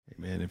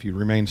Amen. If you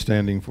remain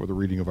standing for the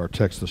reading of our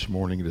text this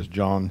morning, it is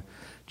John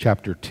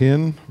chapter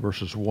 10,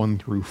 verses 1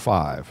 through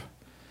 5.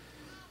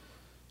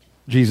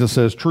 Jesus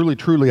says, "Truly,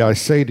 truly, I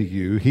say to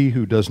you, he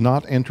who does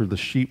not enter the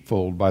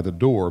sheepfold by the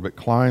door, but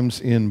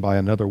climbs in by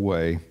another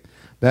way,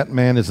 that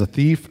man is a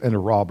thief and a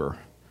robber.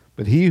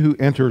 But he who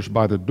enters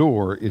by the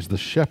door is the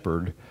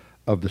shepherd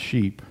of the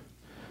sheep.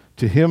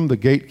 To him the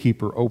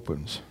gatekeeper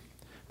opens.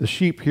 The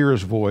sheep hear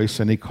his voice,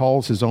 and he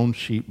calls his own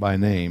sheep by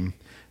name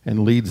and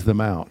leads them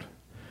out.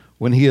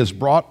 When he has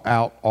brought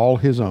out all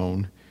his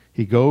own,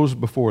 he goes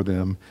before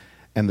them,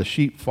 and the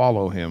sheep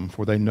follow him,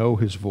 for they know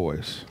his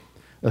voice.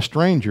 A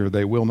stranger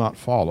they will not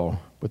follow,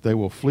 but they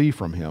will flee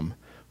from him,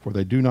 for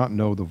they do not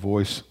know the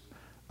voice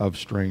of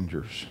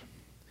strangers."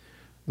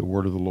 The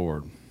word of the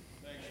Lord.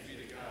 Thanks be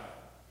to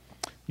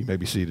God. You may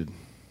be seated.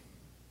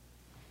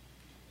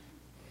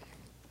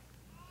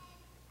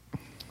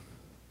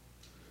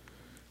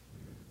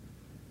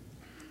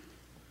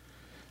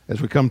 As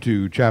we come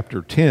to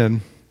chapter 10,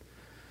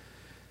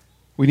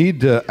 we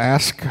need to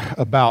ask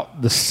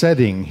about the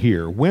setting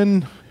here.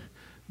 When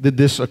did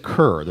this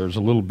occur? There's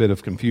a little bit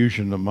of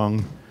confusion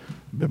among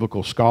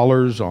biblical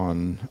scholars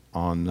on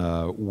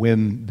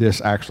when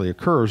this actually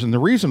occurs. And the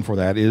reason for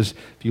that is,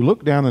 if you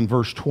look down in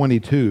verse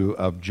 22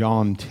 of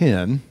John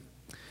 10,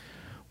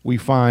 we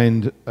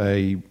find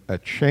a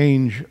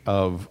change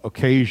of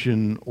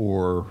occasion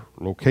or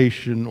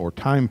location or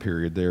time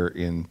period there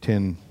in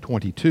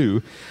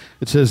 10:22.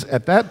 It says,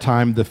 "At that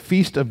time the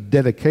feast of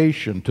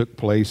dedication took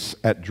place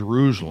at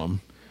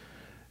Jerusalem,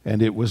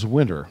 and it was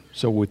winter."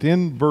 So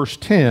within verse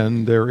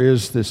 10, there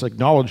is this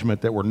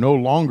acknowledgement that we're no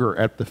longer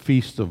at the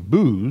Feast of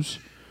Booths.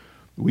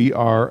 We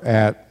are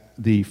at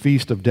the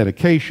Feast of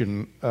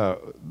Dedication,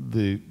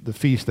 the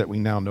feast that we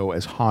now know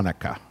as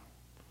Hanukkah.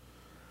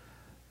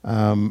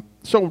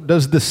 So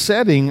does the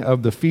setting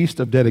of the Feast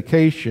of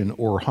Dedication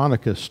or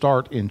Hanukkah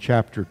start in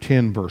chapter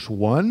 10, verse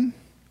 1?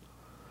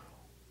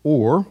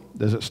 Or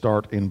does it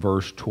start in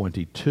verse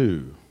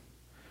 22?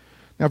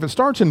 Now, if it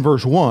starts in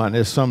verse 1,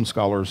 as some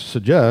scholars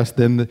suggest,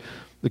 then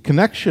the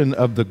connection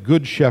of the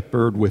Good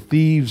Shepherd with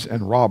thieves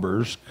and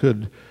robbers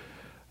could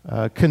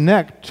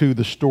connect to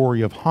the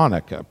story of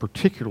Hanukkah,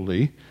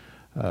 particularly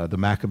the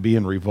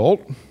Maccabean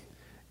revolt,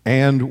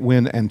 and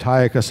when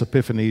Antiochus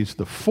Epiphanes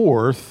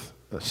IV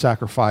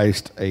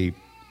sacrificed a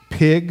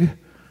pig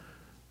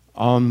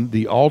on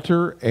the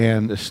altar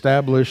and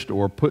established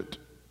or put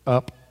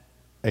up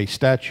a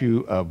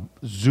statue of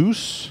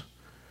Zeus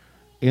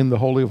in the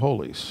Holy of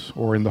Holies,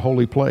 or in the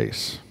holy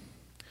place.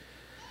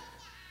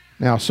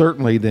 Now,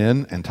 certainly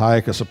then,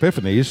 Antiochus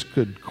Epiphanes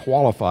could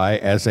qualify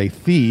as a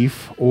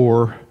thief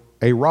or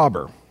a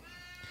robber.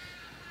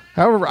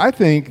 However, I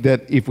think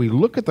that if we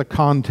look at the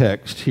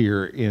context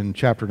here in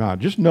chapter 9,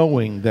 just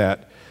knowing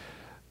that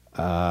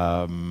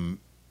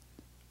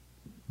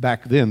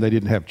back then they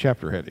didn't have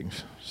chapter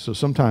headings, so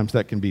sometimes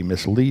that can be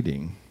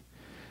misleading.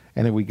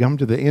 And if we come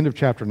to the end of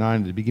chapter 9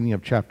 and the beginning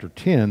of chapter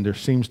 10, there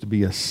seems to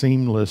be a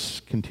seamless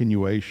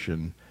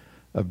continuation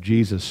of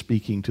Jesus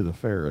speaking to the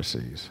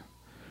Pharisees.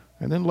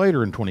 And then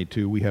later in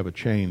 22, we have a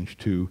change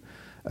to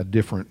a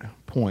different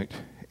point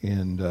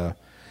in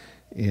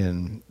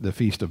the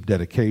Feast of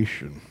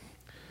Dedication.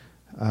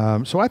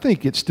 So I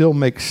think it still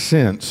makes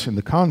sense in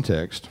the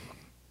context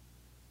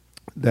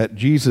that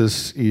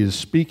Jesus is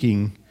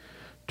speaking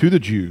to the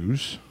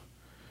Jews,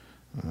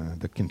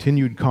 the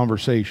continued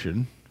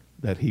conversation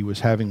that he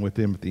was having with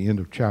them at the end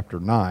of chapter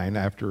 9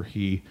 after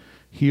he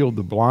healed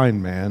the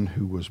blind man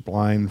who was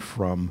blind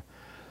from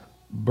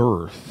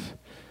birth.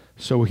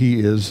 So he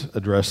is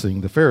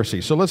addressing the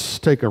Pharisees. So let's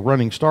take a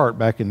running start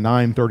back in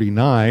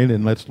 9:39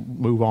 and let's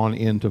move on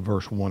into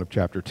verse 1 of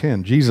chapter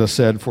 10. Jesus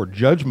said, "For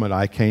judgment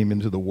I came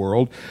into the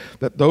world,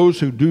 that those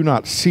who do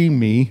not see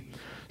may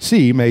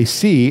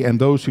see, and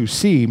those who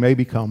see may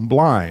become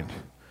blind."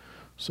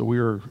 So we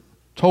are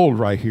told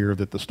right here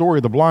that the story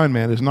of the blind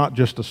man is not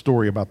just a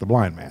story about the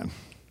blind man.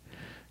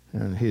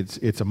 And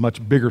it's a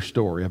much bigger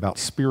story about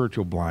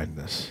spiritual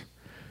blindness.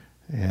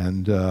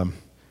 And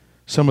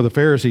some of the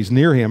Pharisees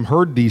near him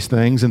heard these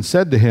things and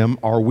said to him,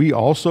 "Are we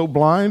also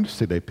blind?"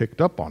 See, they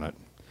picked up on it.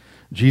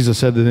 Jesus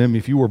said to them,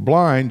 "If you were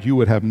blind, you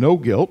would have no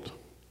guilt.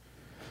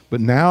 But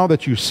now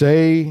that you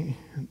say,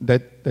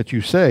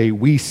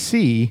 we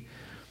see,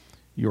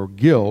 your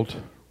guilt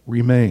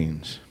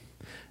remains."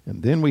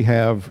 And then we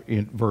have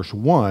in verse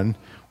 1,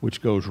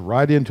 which goes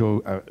right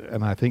into,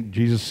 and I think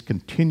Jesus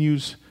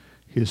continues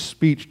his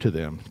speech to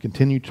them,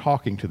 continue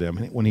talking to them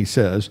when he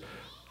says,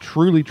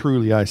 "Truly,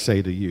 truly, I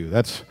say to you."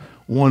 That's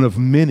one of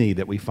many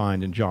that we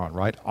find in John,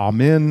 right?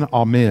 Amen,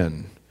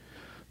 amen.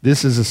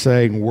 This is a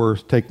saying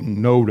worth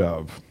taking note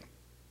of.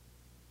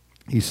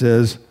 He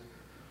says,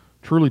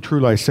 "Truly,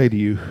 truly, I say to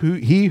you,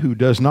 he who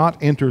does not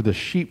enter the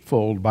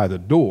sheepfold by the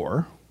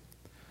door,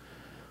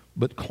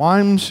 but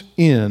climbs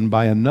in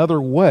by another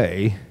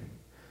way,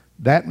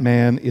 that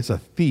man is a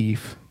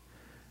thief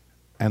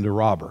and a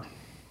robber."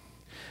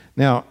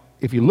 Now,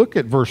 if you look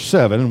at verse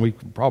 7, and we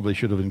probably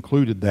should have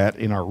included that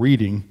in our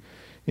reading,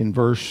 in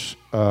verse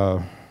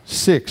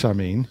 6,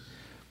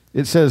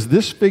 It says,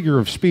 this figure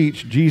of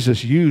speech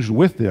Jesus used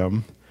with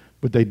them,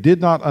 but they did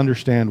not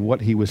understand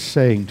what he was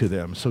saying to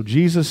them. So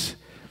Jesus,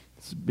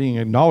 it's being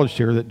acknowledged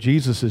here that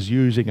Jesus is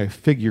using a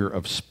figure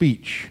of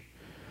speech.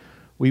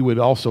 We would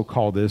also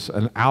call this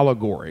an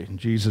allegory.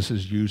 Jesus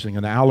is using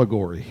an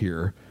allegory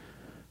here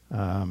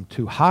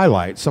to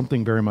highlight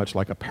something very much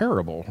like a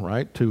parable,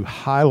 right? To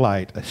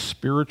highlight a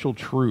spiritual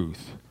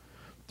truth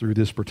through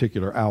this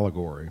particular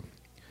allegory.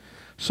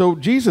 So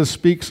Jesus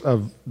speaks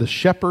of the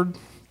shepherd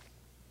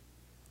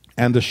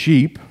and the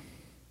sheep,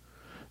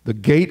 the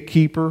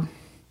gatekeeper,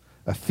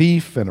 a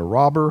thief and a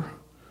robber,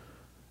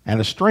 and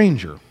a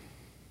stranger.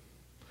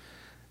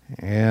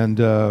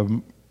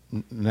 And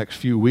next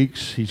few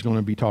weeks, he's going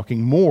to be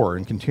talking more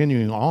and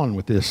continuing on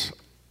with this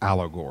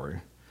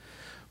allegory.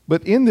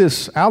 But in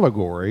this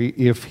allegory,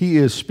 if he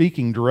is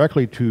speaking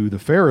directly to the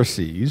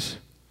Pharisees,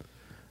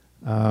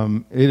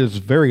 it is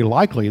very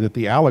likely that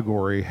the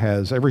allegory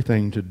has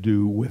everything to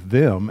do with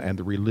them and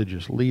the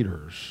religious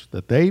leaders,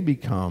 that they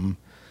become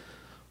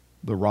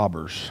the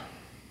robbers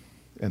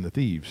and the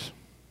thieves.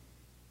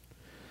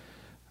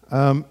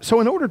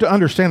 So in order to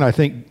understand, I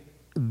think,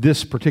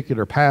 this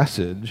particular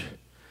passage,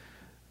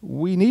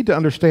 we need to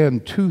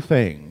understand two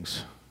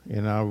things,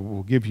 and I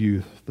will give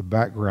you the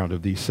background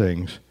of these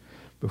things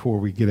before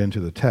we get into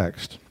the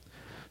text.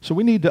 So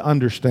we need to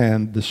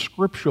understand the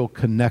scriptural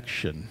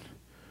connection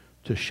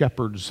to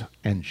shepherds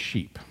and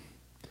sheep.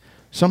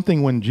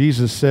 Something when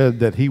Jesus said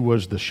that he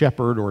was the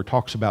shepherd or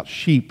talks about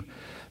sheep,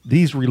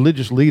 these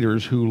religious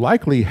leaders who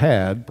likely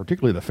had,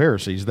 particularly the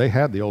Pharisees, they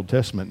had the Old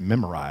Testament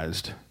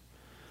memorized.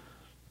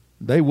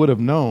 They would have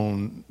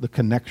known the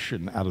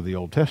connection out of the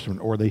Old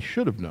Testament, or they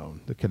should have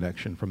known the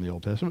connection from the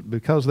Old Testament.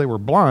 Because they were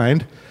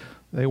blind,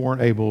 they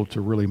weren't able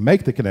to really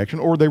make the connection,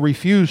 or they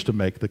refused to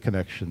make the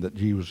connection that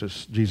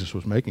Jesus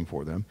was making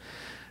for them.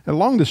 And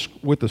along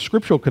with the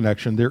scriptural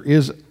connection, there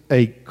is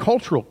a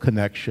cultural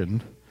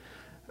connection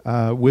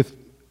with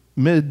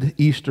Middle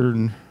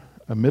Eastern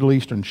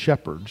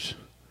shepherds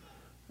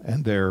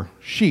and their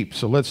sheep.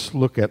 So let's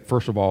look at,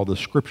 first of all, the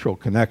scriptural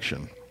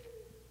connection.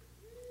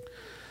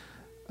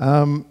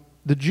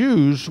 The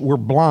Jews were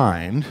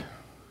blind,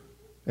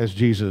 as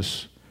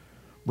Jesus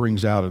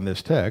brings out in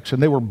this text,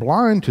 and they were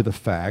blind to the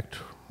fact,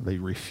 they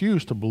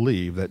refused to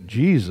believe that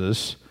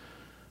Jesus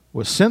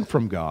was sent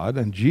from God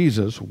and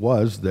Jesus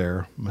was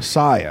their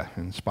Messiah,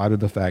 in spite of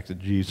the fact that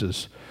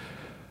Jesus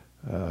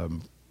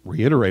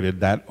reiterated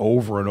that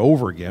over and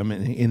over again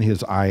in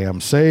his I am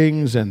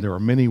sayings, and there are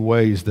many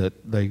ways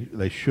that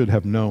they should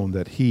have known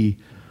that he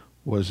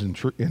was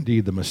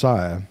indeed the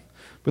Messiah,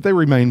 but they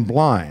remained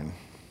blind.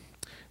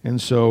 And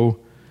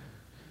so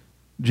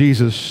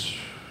Jesus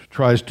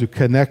tries to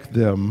connect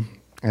them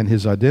and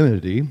his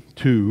identity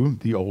to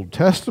the Old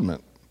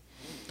Testament.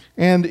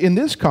 And in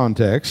this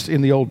context,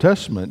 in the Old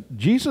Testament,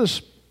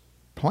 Jesus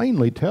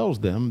plainly tells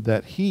them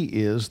that he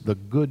is the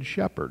good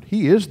shepherd.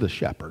 He is the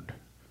shepherd.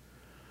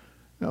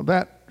 Now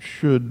that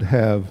should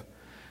have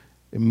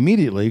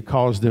immediately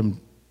caused them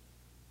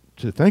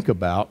to think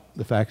about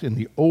the fact in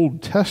the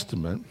Old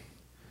Testament,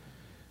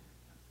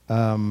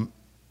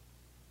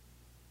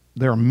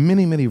 there are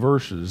many, many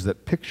verses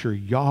that picture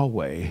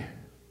Yahweh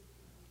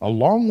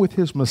along with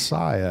his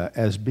Messiah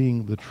as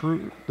being the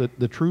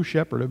true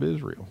shepherd of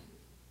Israel.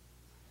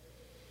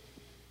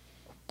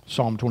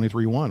 Psalm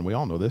 23:1, we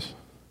all know this.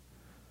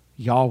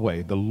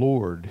 Yahweh, the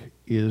Lord,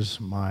 is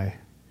my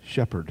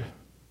shepherd.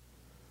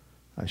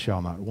 I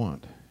shall not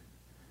want.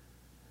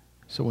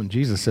 So when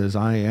Jesus says,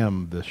 I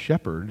am the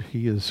shepherd,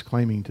 he is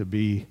claiming to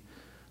be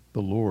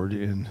the Lord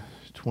in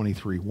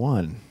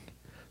 23:1.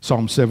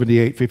 Psalm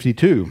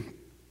 78:52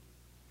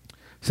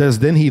 says,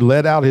 then he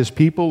led out his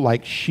people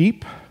like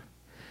sheep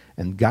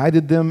and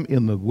guided them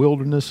in the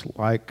wilderness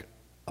like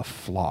a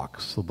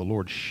flock. So the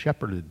Lord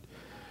shepherded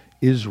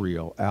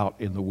Israel out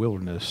in the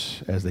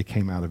wilderness as they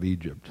came out of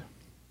Egypt.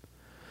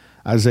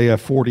 Isaiah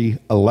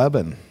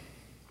 40:11.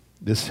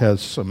 This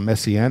has some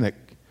messianic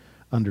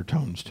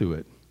undertones to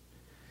it.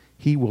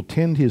 He will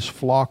tend his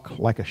flock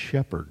like a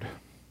shepherd.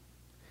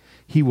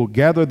 He will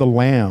gather the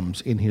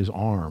lambs in his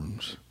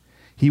arms.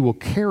 He will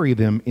carry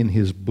them in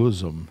his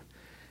bosom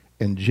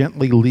and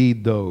gently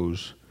lead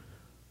those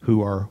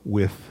who are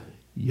with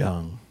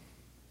young.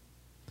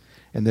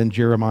 And then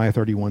Jeremiah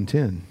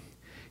 31:10.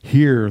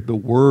 Hear the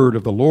word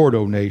of the Lord,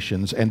 O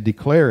nations, and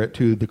declare it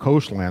to the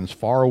coastlands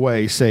far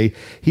away. Say,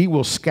 he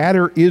will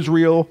scatter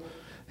Israel.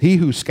 He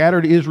who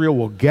scattered Israel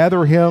will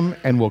gather him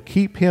and will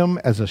keep him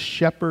as a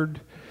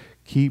shepherd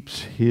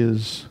keeps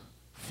his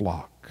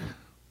flock.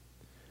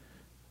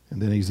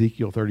 And then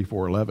Ezekiel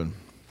 34:11.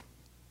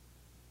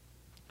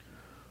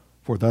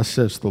 For thus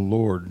says the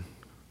Lord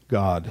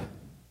God,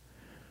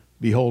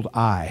 behold,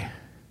 I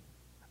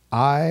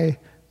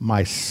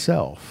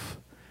myself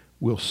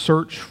will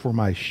search for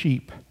my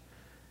sheep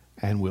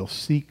and will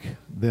seek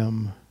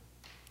them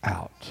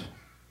out.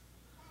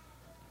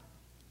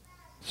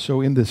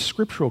 So in this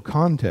scriptural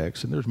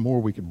context, and there's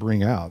more we could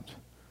bring out,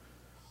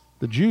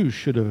 the Jews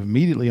should have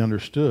immediately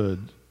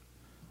understood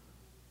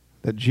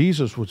that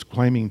Jesus was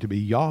claiming to be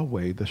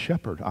Yahweh the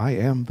shepherd. I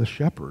am the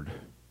shepherd.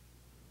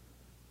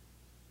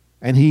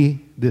 And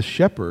this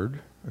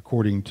shepherd,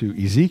 according to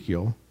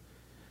Ezekiel,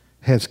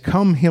 has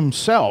come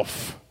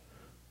himself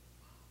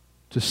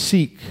to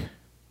seek,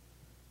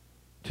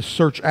 to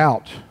search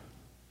out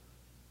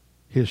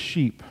his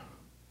sheep,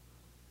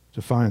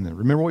 to find them.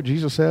 Remember what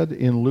Jesus said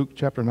in Luke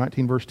chapter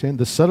 19, verse 10?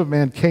 The Son of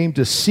Man came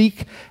to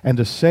seek and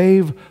to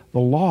save the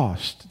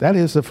lost. That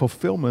is the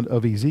fulfillment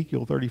of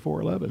Ezekiel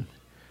 34:11.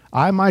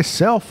 I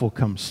myself will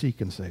come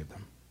seek and save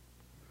them.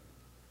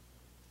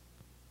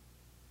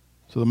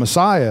 So the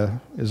Messiah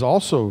is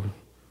also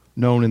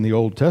known in the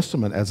Old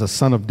Testament as a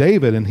son of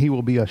David, and he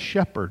will be a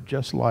shepherd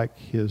just like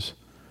his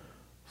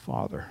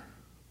father.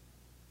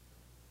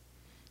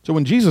 So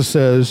when Jesus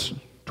says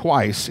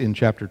twice in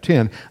chapter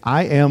 10,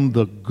 I am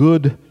the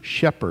good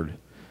shepherd,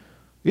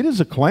 it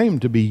is a claim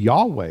to be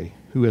Yahweh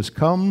who has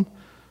come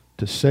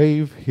to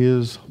save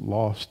his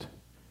lost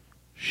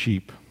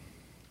sheep.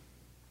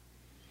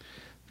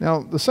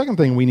 Now, the second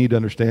thing we need to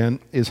understand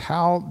is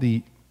how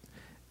the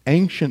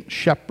ancient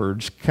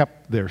shepherds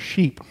kept their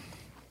sheep.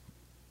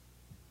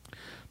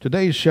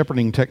 Today's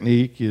shepherding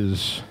technique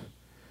is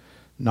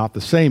not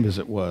the same as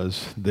it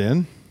was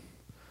then.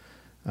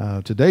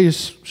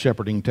 Today's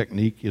shepherding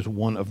technique is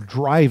one of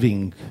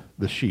driving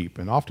the sheep,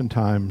 and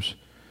oftentimes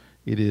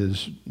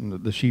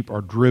the sheep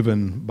are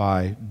driven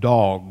by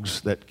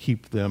dogs that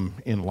keep them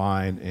in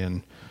line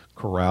and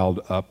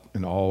corralled up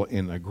and all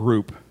in a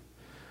group.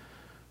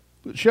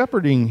 But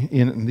shepherding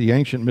in the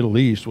ancient Middle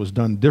East was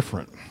done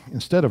different.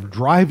 Instead of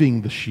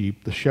driving the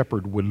sheep, the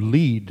shepherd would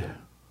lead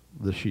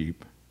the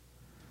sheep.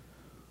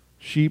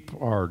 Sheep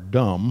are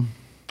dumb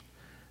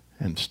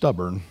and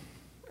stubborn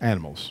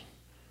animals.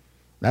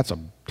 That's a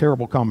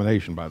terrible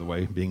combination, by the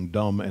way, being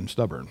dumb and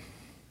stubborn.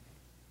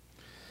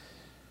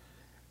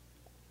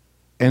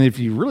 And if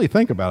you really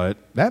think about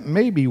it, that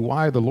may be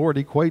why the Lord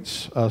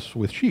equates us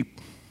with sheep,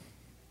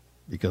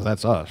 because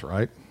that's us,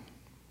 right?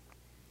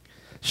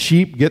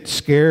 Sheep get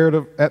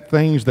scared at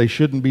things they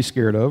shouldn't be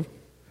scared of,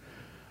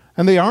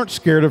 and they aren't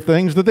scared of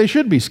things that they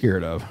should be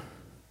scared of.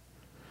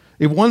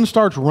 If one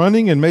starts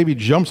running and maybe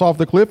jumps off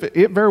the cliff,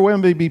 it very well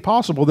may be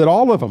possible that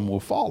all of them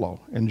will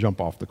follow and jump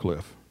off the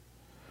cliff.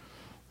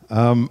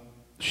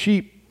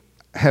 Sheep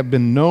have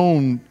been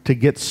known to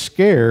get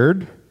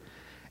scared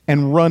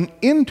and run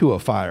into a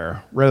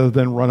fire rather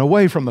than run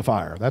away from the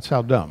fire. That's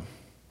how dumb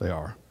they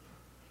are.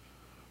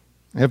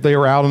 If they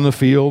are out in the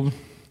field,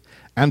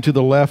 and to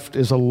the left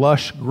is a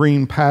lush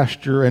green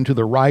pasture, and to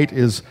the right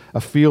is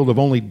a field of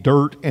only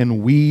dirt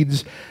and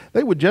weeds,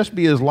 they would just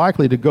be as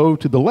likely to go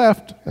to the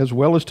left as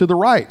well as to the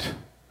right.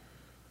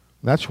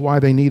 That's why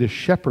they need a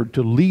shepherd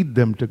to lead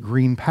them to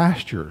green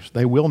pastures.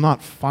 They will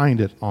not find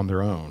it on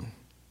their own.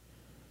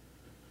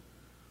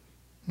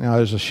 Now,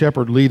 as a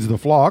shepherd leads the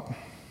flock,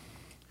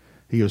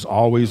 he is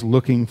always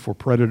looking for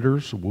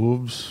predators,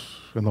 wolves,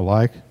 and the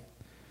like.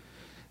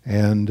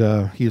 And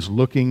he is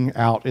looking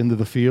out into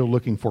the field,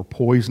 looking for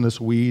poisonous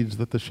weeds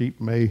that the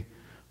sheep may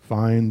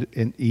find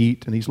and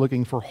eat. And he's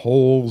looking for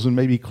holes and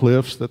maybe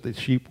cliffs that the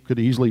sheep could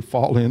easily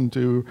fall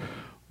into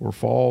or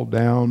fall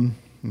down.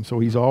 And so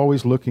he's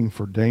always looking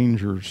for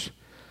dangers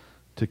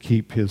to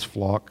keep his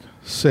flock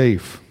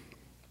safe.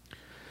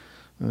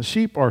 Now,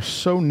 sheep are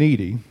so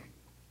needy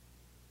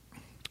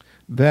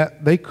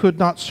that they could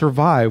not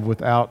survive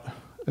without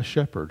a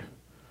shepherd.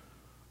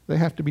 They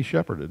have to be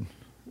shepherded.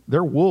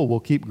 Their wool will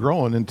keep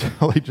growing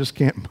until they just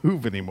can't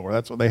move anymore.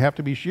 That's why they have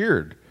to be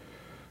sheared,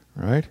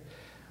 right?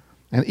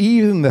 And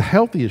even the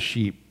healthiest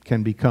sheep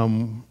can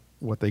become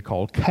what they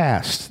call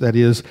cast. That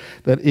is,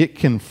 that it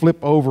can flip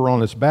over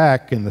on its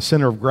back and the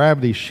center of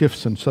gravity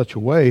shifts in such a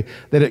way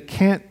that it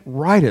can't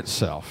right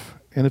itself.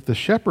 And if the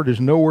shepherd is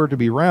nowhere to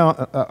be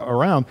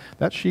around,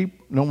 that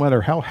sheep, no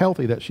matter how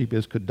healthy that sheep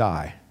is, could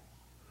die,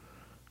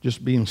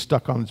 just being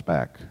stuck on its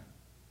back.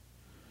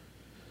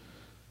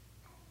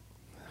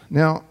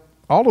 Now,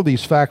 all of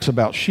these facts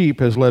about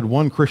sheep has led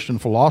one Christian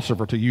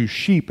philosopher to use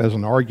sheep as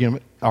an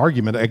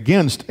argument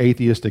against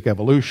atheistic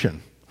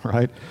evolution,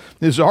 right?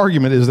 His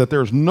argument is that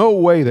there's no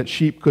way that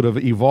sheep could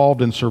have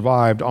evolved and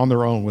survived on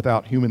their own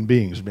without human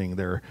beings being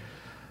there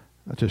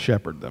to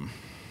shepherd them.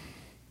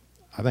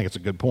 I think it's a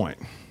good point.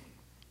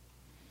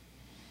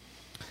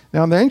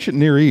 Now, in the ancient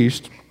Near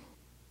East,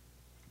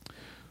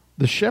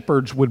 the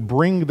shepherds would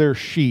bring their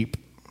sheep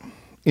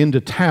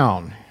into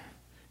town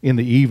in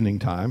the evening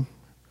time,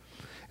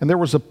 and there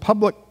was a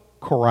public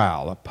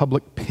corral, a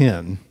public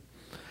pen,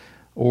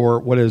 or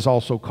what is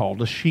also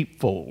called a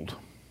sheepfold.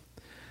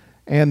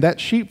 And that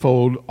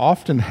sheepfold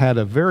often had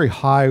a very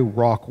high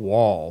rock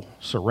wall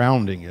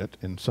surrounding it,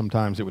 and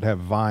sometimes it would have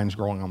vines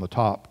growing on the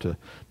top to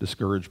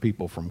discourage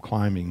people from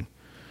climbing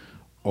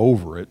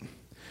over it.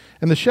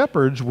 And the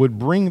shepherds would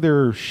bring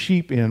their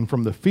sheep in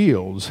from the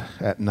fields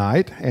at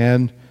night,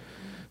 and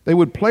they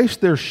would place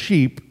their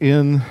sheep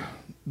in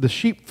the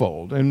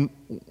sheepfold.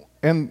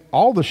 And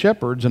all the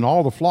shepherds and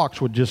all the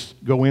flocks would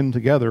just go in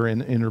together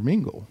and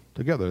intermingle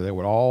together. They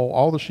would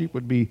all the sheep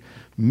would be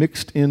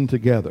mixed in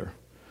together.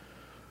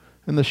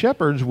 And the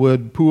shepherds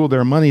would pool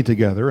their money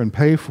together and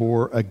pay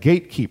for a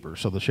gatekeeper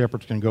so the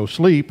shepherds can go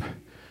sleep,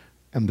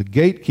 and the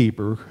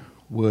gatekeeper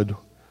would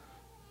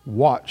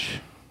watch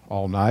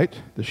all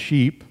night, the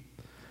sheep,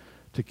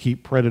 to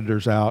keep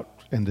predators out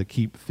and to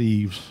keep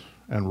thieves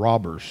and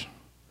robbers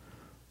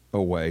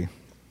away.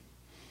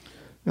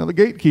 Now, the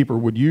gatekeeper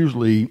would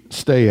usually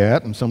stay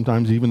at and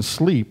sometimes even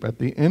sleep at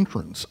the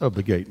entrance of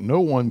the gate. No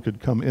one could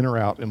come in or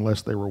out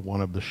unless they were one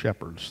of the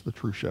shepherds, the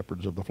true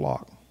shepherds of the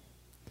flock.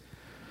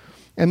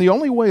 And the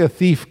only way a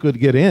thief could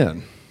get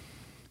in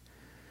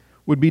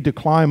would be to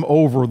climb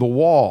over the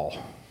wall,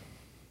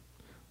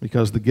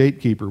 because the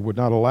gatekeeper would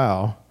not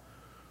allow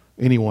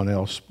anyone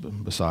else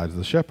besides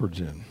the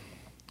shepherds in.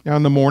 Now,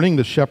 in the morning,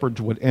 the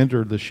shepherds would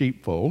enter the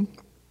sheepfold,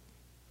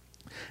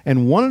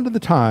 and one at a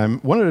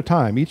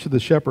time, each of the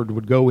shepherds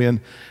would go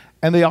in,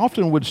 and they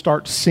often would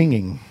start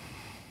singing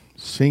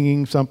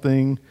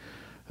something,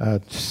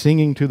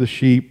 singing to the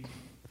sheep,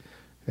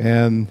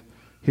 and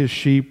his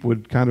sheep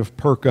would kind of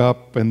perk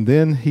up, and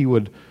then he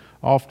would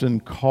often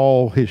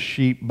call his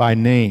sheep by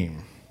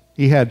name.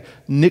 He had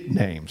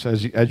nicknames,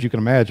 as you can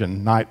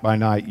imagine, night by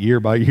night, year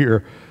by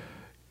year.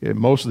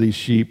 Most of these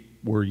sheep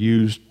were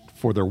used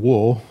for their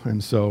wool,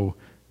 and so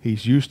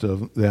he's used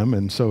to them,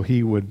 and so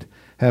he would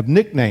have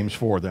nicknames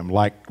for them,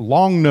 like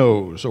Long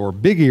Nose or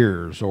Big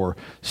Ears or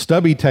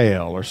Stubby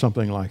Tail or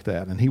something like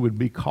that. And he would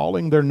be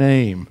calling their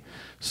name,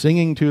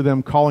 singing to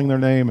them, calling their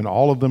name, and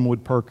all of them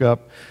would perk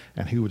up,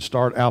 and he would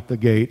start out the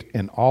gate,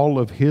 and all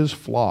of his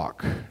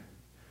flock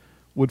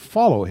would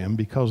follow him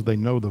because they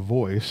know the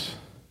voice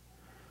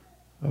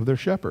of their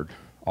shepherd.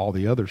 All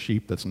the other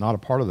sheep that's not a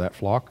part of that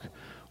flock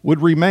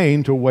would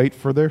remain to wait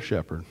for their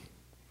shepherd.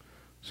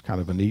 It's kind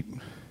of a neat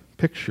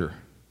picture.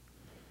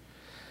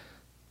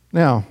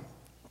 Now,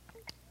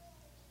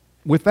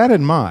 with that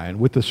in mind,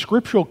 with the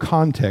scriptural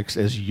context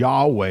as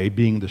Yahweh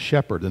being the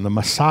shepherd and the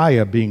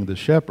Messiah being the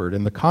shepherd,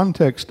 in the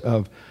context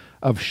of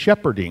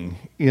shepherding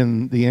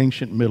in the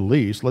ancient Middle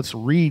East, let's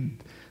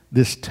read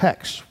this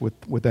text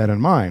with that in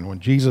mind. When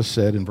Jesus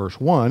said in verse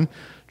 1,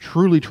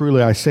 "Truly,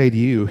 truly, I say to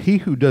you, he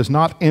who does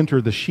not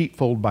enter the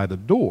sheepfold by the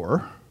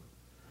door,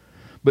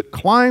 but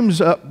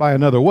climbs up by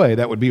another way,"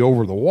 that would be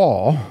over the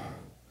wall,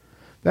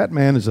 "that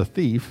man is a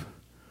thief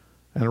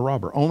and a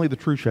robber." Only the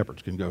true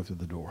shepherds can go through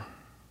the door.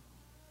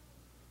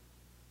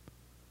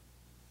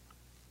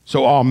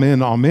 So,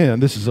 amen, amen.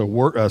 This is a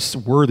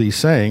worthy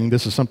saying.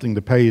 This is something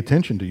to pay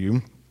attention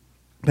to.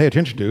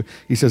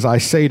 He says, "I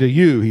say to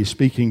you," he's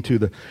speaking to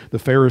the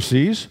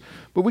Pharisees,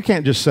 but we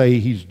can't just say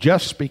he's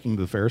just speaking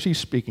to the Pharisees, he's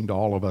speaking to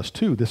all of us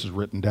too. This is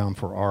written down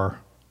for our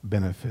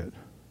benefit.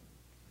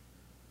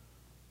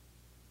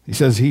 He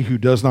says, "He who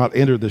does not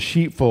enter the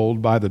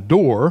sheepfold by the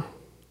door,"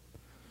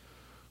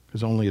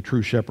 because only a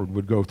true shepherd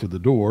would go through the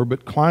door,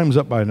 "but climbs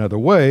up by another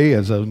way,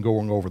 as in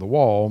going over the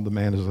wall, the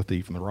man is a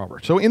thief and the robber."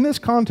 So in this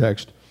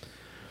context,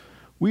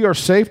 we are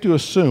safe to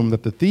assume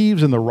that the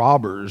thieves and the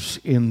robbers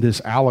in this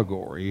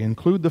allegory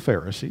include the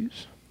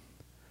Pharisees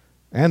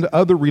and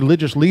other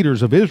religious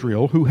leaders of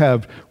Israel who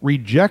have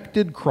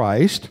rejected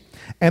Christ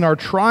and are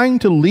trying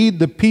to lead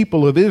the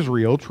people of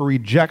Israel to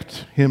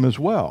reject him as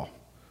well.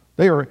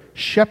 They are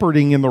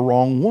shepherding in the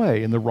wrong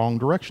way, in the wrong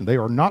direction. They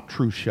are not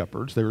true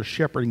shepherds. They are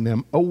shepherding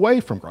them away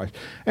from Christ.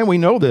 And we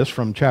know this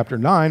from chapter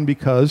 9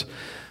 because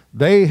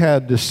they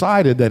had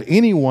decided that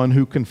anyone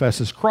who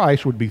confesses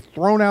Christ would be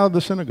thrown out of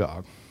the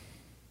synagogue.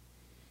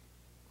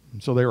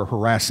 And so they are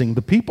harassing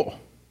the people.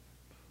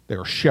 They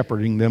are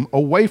shepherding them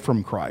away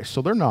from Christ.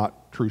 So they're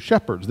not true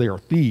shepherds. They are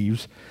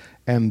thieves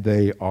and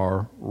they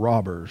are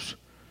robbers.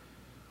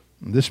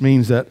 And this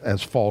means that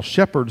as false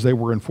shepherds, they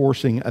were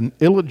enforcing an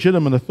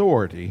illegitimate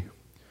authority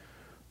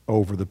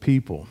over the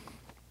people.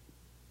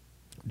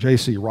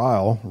 J.C.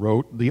 Ryle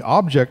wrote, "The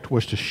object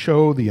was to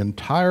show the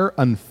entire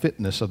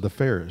unfitness of the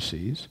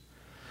Pharisees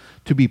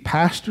to be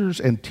pastors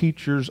and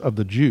teachers of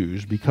the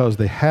Jews because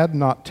they had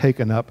not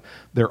taken up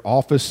their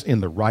office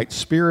in the right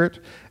spirit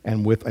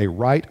and with a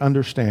right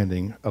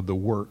understanding of the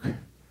work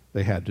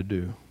they had to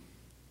do."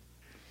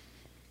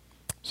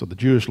 So the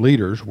Jewish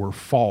leaders were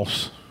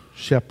false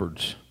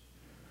shepherds,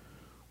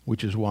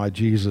 which is why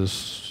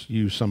Jesus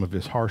used some of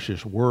his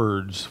harshest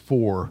words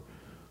for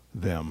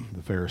them,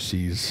 the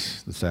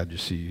Pharisees, the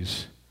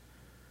Sadducees,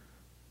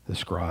 the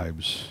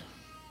scribes.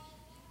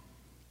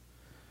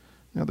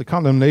 Now, the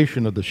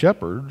condemnation of the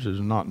shepherds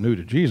is not new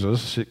to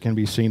Jesus. It can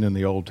be seen in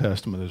the Old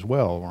Testament as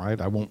well, right?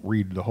 I won't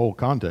read the whole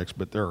context,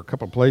 but there are a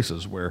couple of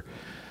places where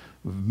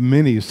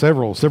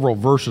several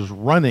verses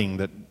running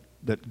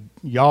that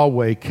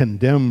Yahweh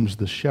condemns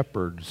the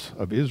shepherds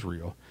of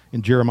Israel.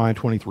 In Jeremiah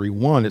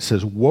 23:1, it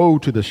says, "Woe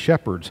to the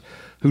shepherds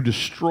who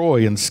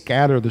destroy and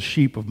scatter the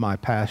sheep of my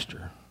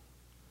pasture,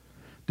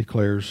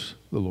 declares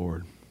the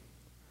Lord."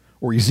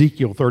 Or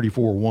Ezekiel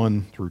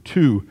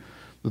 34:1-2,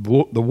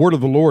 "The word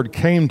of the Lord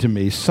came to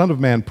me, Son of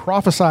man,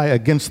 prophesy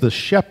against the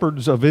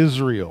shepherds of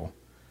Israel.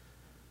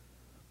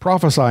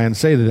 Prophesy and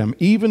say to them,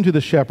 even to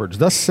the shepherds,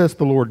 thus saith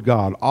the Lord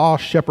God, ah,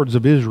 shepherds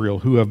of Israel,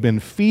 who have been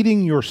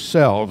feeding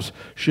yourselves,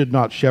 should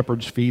not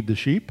shepherds feed the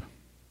sheep?"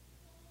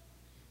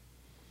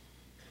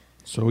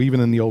 So even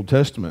in the Old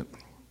Testament,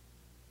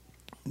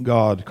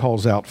 God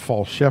calls out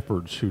false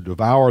shepherds who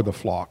devour the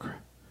flock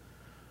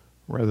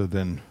rather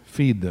than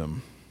feed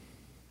them.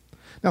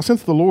 Now,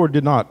 since the Lord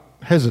did not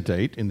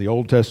hesitate in the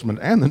Old Testament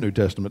and the New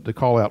Testament to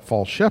call out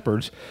false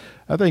shepherds,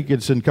 I think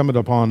it's incumbent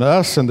upon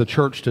us and the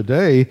church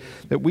today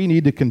that we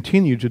need to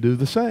continue to do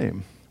the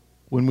same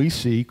when we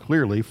see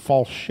clearly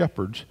false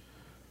shepherds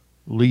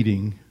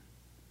leading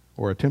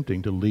or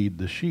attempting to lead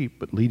the sheep,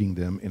 but leading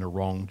them in a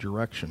wrong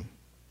direction.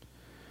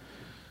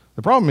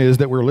 The problem is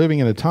that we're living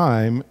in a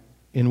time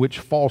in which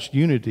false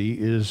unity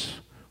is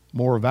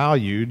more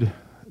valued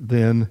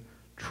than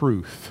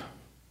truth.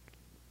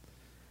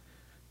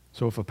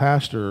 So if a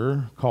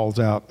pastor calls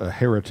out a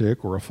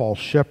heretic or a false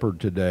shepherd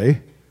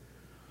today,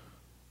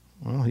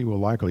 well, he will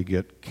likely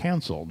get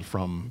canceled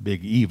from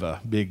big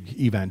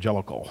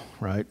evangelical,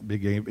 right?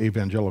 Big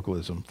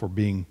evangelicalism for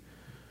being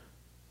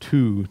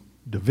too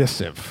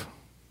divisive.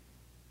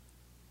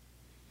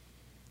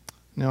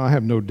 Now, I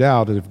have no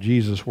doubt that if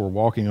Jesus were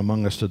walking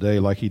among us today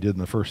like he did in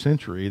the first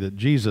century, that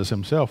Jesus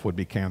himself would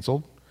be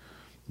canceled,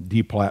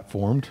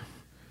 deplatformed,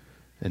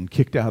 and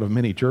kicked out of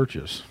many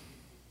churches.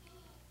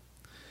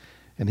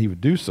 And he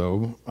would do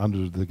so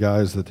under the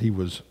guise that he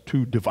was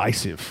too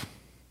divisive.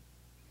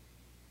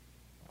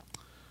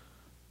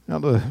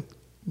 Now,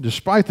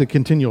 despite the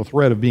continual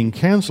threat of being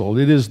canceled,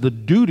 it is the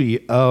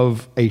duty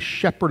of a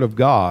shepherd of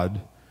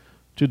God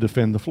to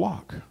defend the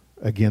flock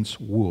against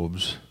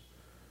wolves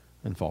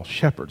and false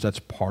shepherds. That's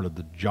part of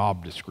the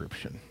job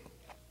description.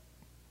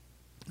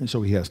 And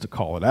so he has to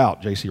call it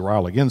out. J.C.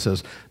 Ryle again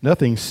says,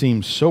 "Nothing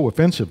seems so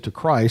offensive to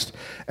Christ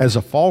as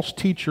a false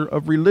teacher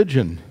of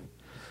religion.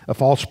 A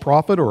false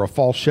prophet or a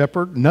false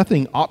shepherd,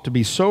 nothing ought to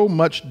be so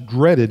much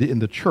dreaded in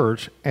the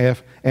church,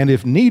 and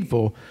if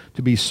needful,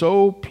 to be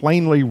so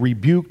plainly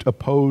rebuked,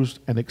 opposed,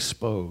 and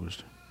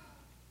exposed."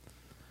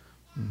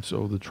 And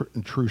so the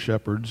true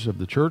shepherds of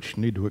the church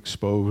need to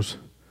expose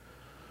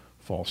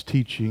false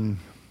teaching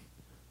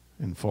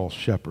and false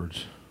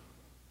shepherds.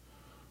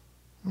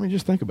 I mean,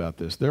 just think about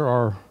this. There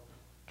are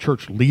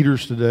church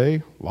leaders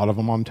today, a lot of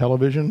them on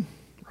television,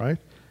 right,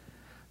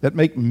 that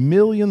make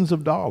millions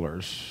of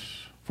dollars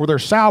for their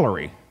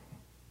salary,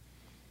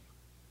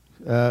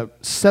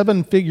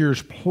 7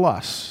 figures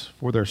plus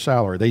for their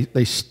salary.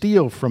 They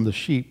steal from the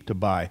sheep to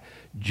buy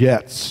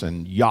jets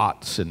and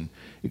yachts and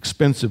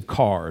expensive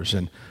cars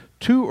and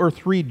 2 or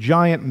 3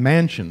 giant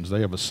mansions.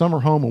 They have a summer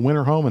home, a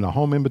winter home, and a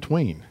home in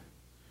between.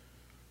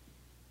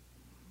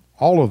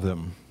 All of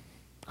them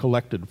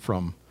collected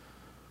from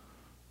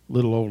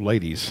little old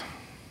ladies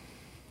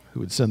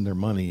who would send their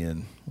money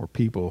in, or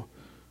people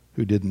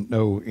who didn't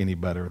know any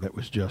better, that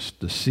was just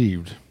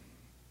deceived.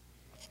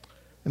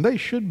 And they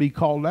should be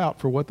called out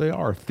for what they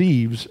are,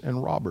 thieves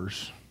and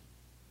robbers.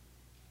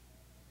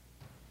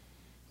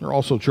 There are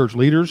also church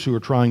leaders who are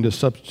trying to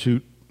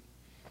substitute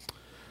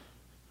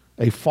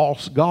a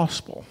false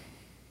gospel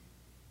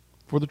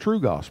for the true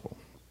gospel.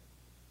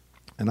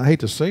 And I hate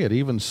to say it,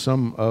 even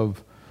some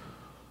of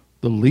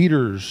the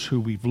leaders who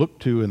we've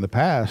looked to in the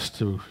past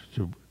to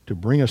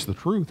bring us the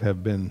truth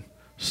have been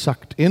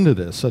sucked into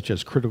this, such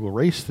as critical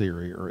race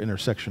theory or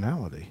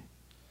intersectionality.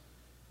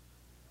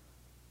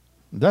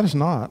 That is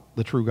not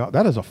the true gospel.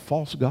 That is a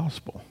false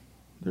gospel.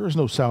 There is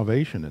no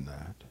salvation in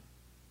that.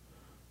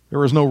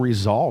 There is no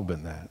resolve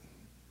in that.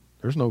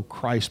 There's no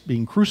Christ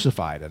being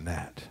crucified in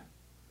that.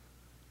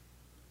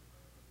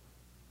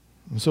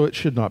 And so it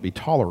should not be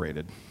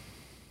tolerated.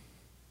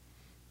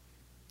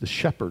 The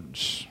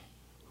shepherds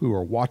who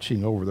are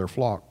watching over their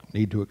flock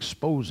need to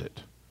expose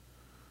it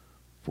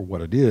for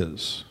what it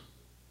is.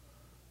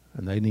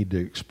 And they need to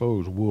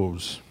expose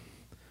wolves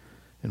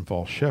and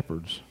false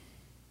shepherds.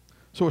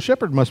 So a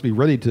shepherd must be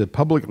ready to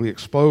publicly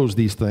expose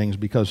these things,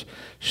 because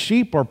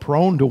sheep are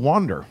prone to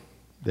wander.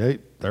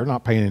 They're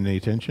not paying any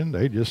attention.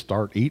 They just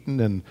start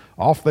eating and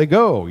off they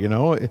go, you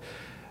know.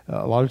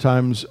 A lot of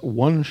times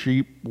one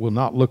sheep will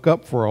not look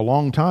up for a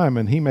long time,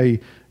 and he may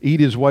eat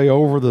his way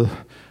over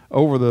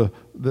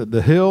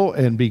the hill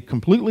and be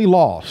completely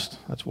lost.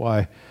 That's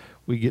why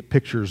we get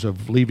pictures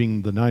of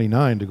leaving the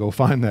 99 to go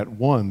find that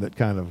one that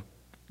kind of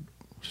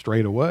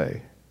strayed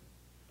away.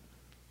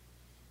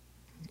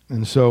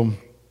 And so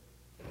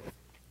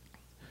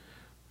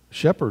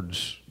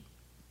shepherds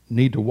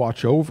need to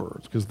watch over,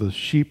 because the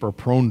sheep are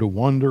prone to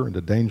wander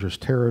into dangerous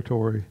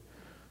territory,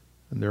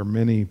 and there are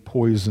many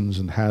poisons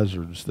and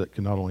hazards that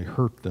can not only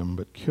hurt them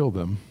but kill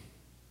them.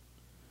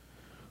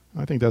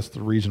 I think that's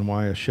the reason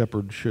why a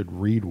shepherd should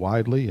read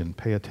widely and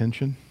pay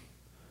attention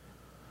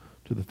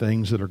to the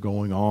things that are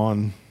going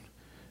on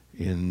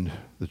in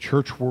the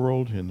church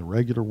world, in the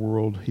regular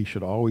world. He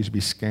should always be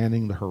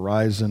scanning the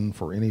horizon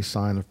for any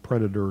sign of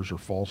predators or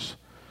false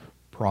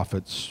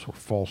prophets or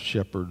false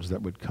shepherds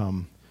that would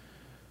come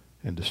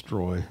and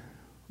destroy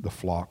the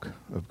flock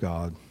of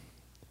God.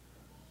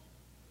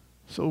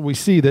 So we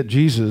see that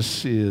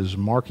Jesus is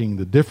marking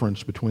the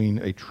difference between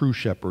a true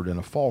shepherd and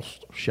a false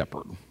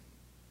shepherd.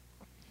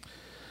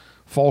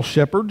 False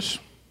shepherds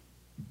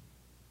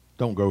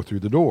don't go through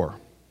the door.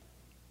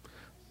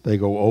 They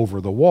go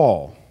over the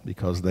wall,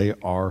 because they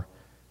are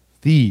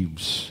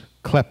thieves.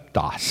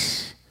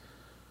 Kleptos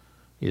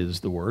is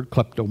the word.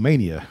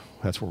 Kleptomania,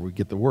 that's where we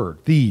get the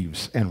word.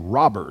 Thieves and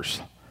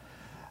robbers.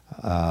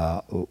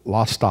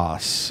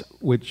 lastos,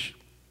 which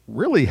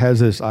really has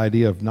this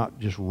idea of not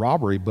just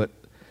robbery, but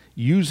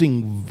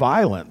using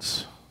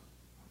violence.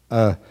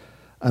 An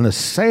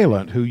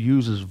assailant who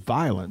uses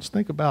violence.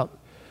 Think about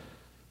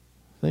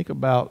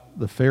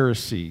the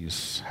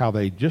Pharisees, how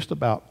they just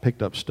about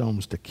picked up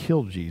stones to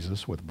kill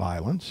Jesus with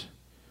violence.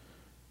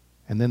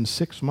 And then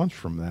 6 months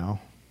from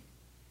now,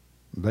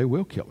 they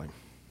will kill him.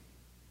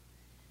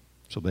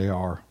 So they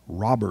are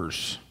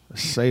robbers,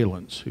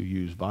 assailants who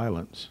use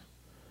violence.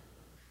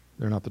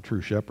 They're not the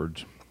true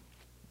shepherds.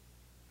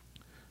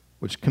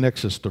 Which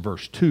connects us to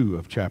verse 2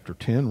 of chapter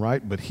 10,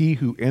 right? But he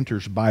who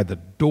enters by the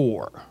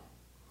door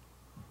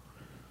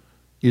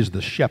is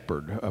the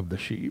shepherd of the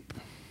sheep.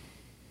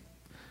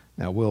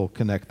 Now we'll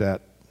connect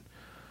that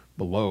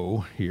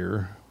below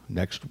here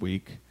next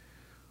week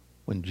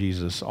when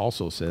Jesus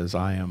also says,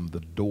 I am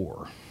the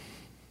door.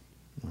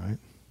 Right?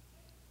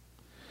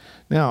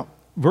 Now,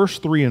 verse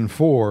 3 and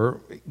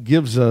 4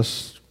 gives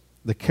us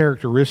the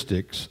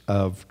characteristics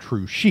of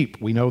true sheep.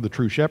 We know the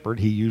true shepherd,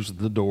 he uses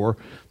the door,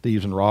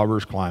 thieves and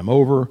robbers climb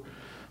over.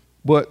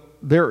 But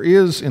there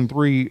is in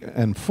 3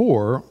 and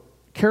 4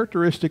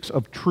 characteristics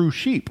of true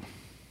sheep.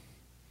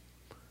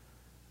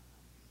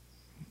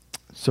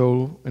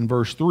 So in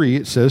verse 3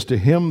 it says, to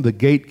him the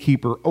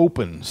gatekeeper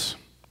opens,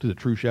 to the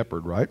true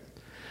shepherd, right?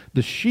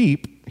 The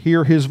sheep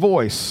hear his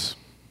voice,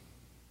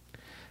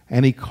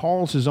 and he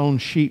calls his own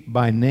sheep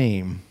by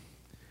name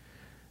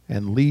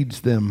and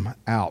leads them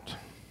out.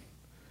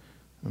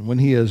 And when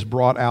he has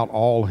brought out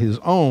all his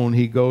own,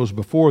 he goes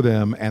before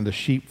them, and the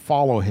sheep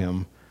follow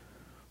him,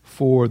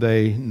 for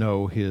they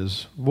know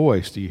his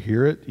voice. Do you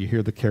hear it? Do you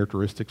hear the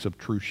characteristics of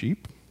true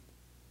sheep?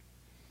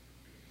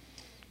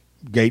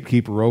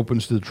 Gatekeeper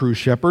opens to the true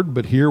shepherd,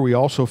 but here we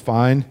also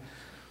find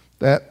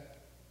that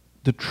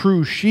the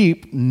true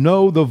sheep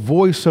know the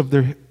voice of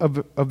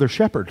their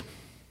shepherd.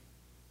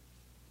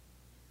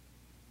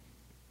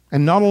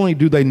 And not only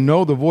do they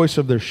know the voice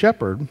of their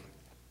shepherd,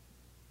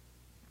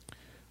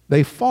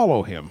 they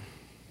follow him.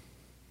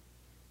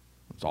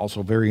 It's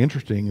also very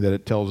interesting that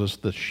it tells us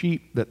the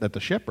sheep that the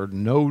shepherd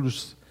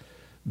knows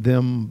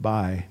them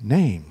by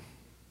name.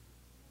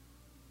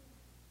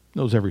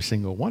 Knows every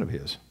single one of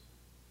his.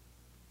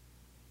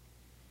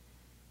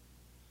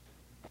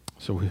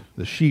 So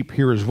the sheep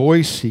hear his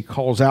voice, he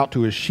calls out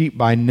to his sheep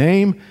by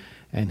name,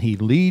 and he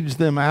leads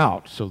them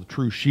out. So the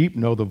true sheep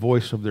know the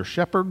voice of their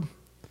shepherd,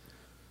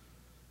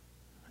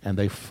 and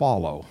they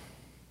follow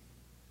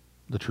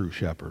the true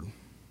shepherd.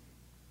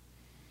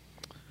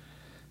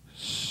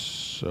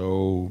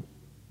 So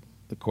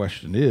the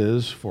question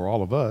is, for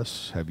all of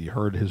us, have you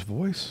heard his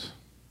voice?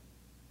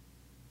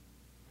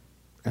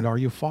 And are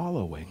you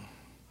following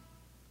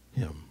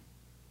him?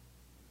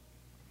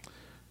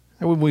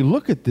 And when we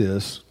look at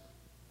this,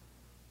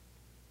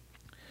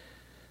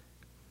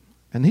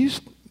 and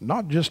he's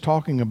not just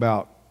talking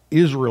about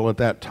Israel at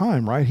that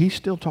time, right? He's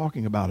still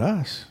talking about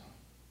us.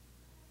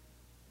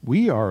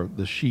 We are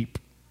the sheep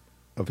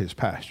of his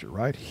pasture,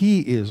 right?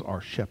 He is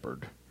our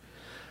shepherd.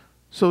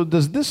 So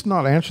does this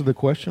not answer the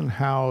question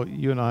how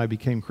you and I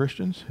became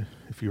Christians,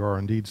 if you are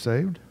indeed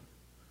saved?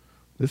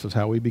 This is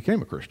how we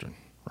became a Christian,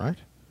 right?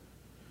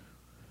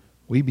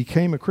 We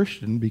became a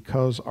Christian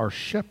because our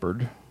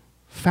shepherd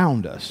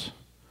found us.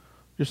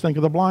 Just think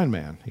of the blind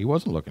man. He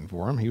wasn't looking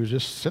for him. He was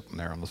just sitting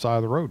there on the side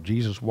of the road.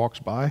 Jesus walks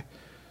by,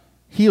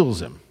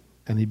 heals him,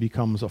 and he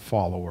becomes a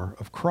follower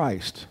of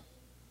Christ.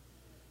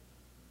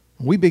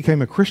 We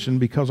became a Christian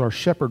because our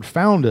shepherd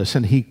found us,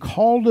 and he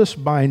called us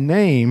by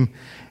name,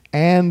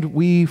 and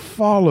we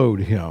followed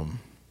him.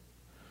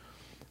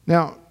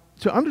 Now,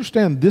 to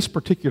understand this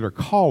particular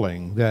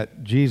calling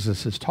that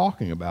Jesus is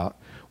talking about,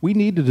 we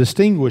need to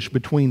distinguish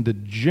between the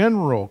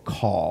general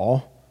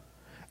call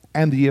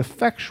and the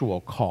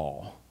effectual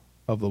call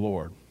of the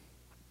Lord.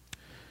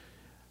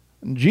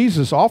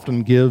 Jesus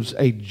often gives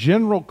a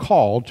general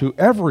call to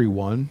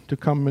everyone to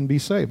come and be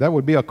saved. That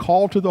would be a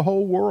call to the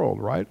whole world,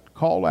 right?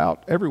 Call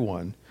out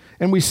everyone.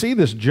 And we see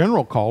this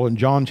general call in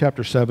John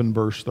chapter 7,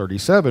 verse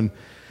 37.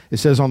 It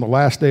says, on the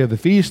last day of the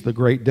feast, the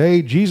great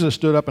day, Jesus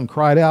stood up and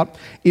cried out,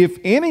 if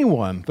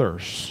anyone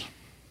thirsts,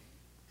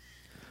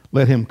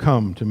 let him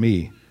come to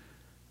me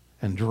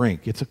and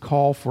drink. It's a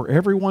call for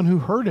everyone who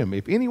heard him.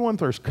 If anyone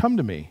thirsts, come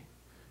to me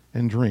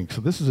and drink. So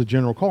this is a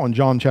general call. In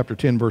John chapter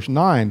 10, verse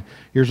 9,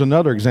 here's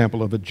another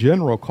example of a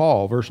general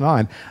call. Verse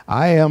 9,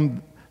 I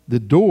am the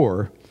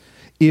door.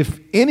 If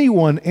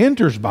anyone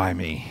enters by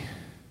me,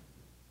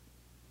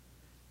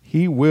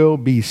 he will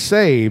be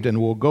saved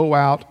and will go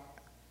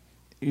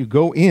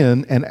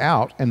in and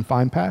out and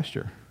find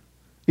pasture.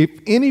 If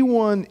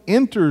anyone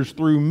enters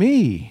through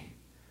me,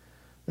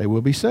 they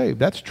will be saved.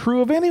 That's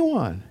true of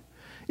anyone.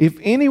 If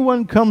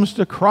anyone comes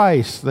to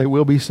Christ, they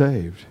will be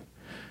saved.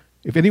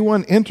 If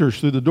anyone enters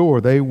through the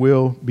door, they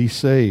will be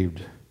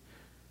saved.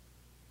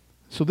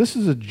 So this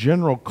is a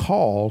general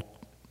call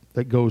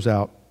that goes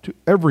out to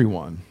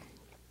everyone.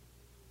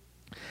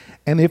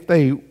 And if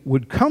they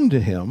would come to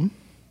him,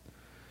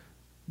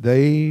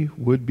 they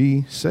would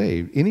be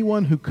saved.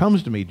 Anyone who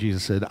comes to me,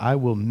 Jesus said, I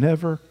will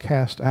never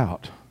cast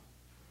out.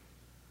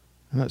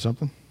 Isn't that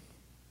something?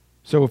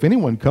 So if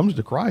anyone comes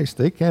to Christ,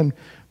 they can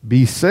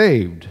be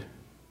saved.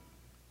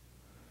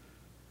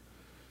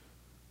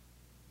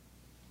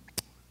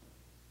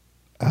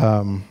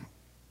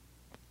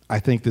 I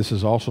think this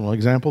is also an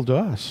example to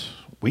us.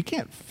 We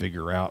can't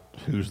figure out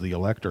who's the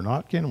elect or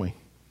not, can we?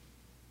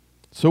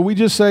 So we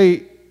just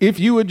say, if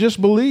you would just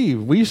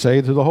believe, we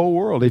say to the whole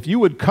world, if you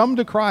would come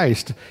to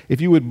Christ,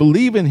 if you would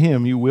believe in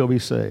Him, you will be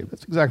saved.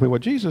 That's exactly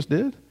what Jesus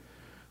did.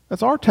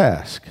 That's our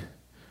task.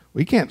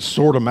 We can't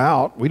sort them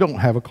out. We don't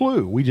have a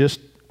clue. We just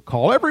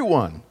call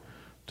everyone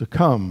to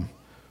come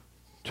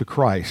to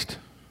Christ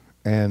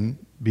and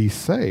be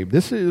saved.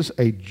 This is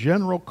a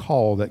general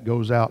call that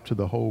goes out to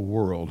the whole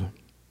world.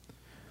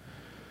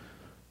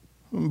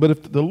 But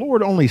if the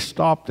Lord only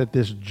stopped at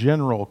this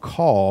general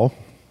call,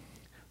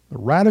 the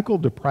radical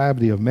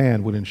depravity of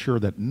man would ensure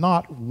that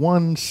not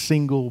one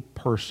single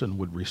person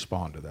would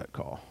respond to that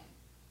call.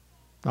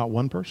 Not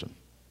one person.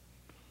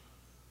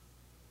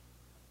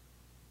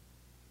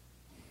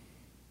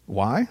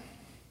 Why?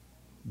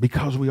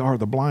 Because we are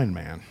the blind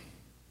man.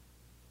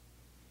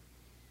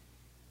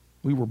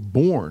 We were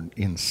born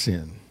in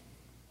sin.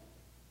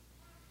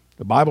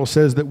 The Bible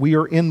says that we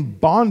are in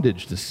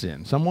bondage to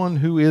sin. Someone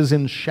who is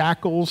in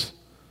shackles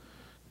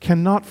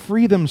cannot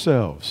free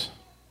themselves.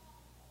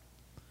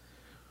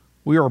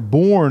 We are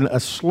born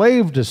a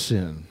slave to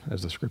sin,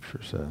 as the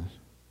Scripture says.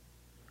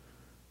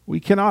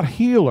 We cannot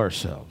heal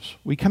ourselves.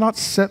 We cannot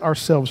set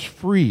ourselves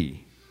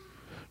free.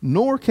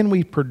 Nor can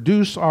we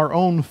produce our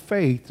own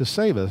faith to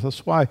save us.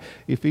 That's why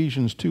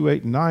Ephesians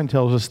 2:8-9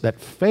 tells us that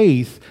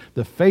faith,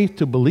 the faith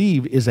to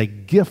believe, is a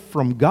gift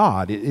from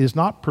God. It is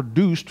not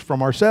produced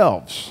from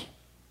ourselves.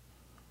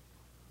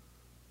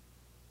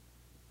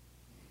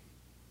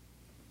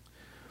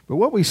 But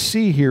what we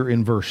see here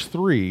in verse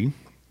 3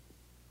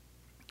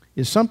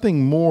 is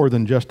something more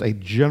than just a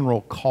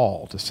general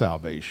call to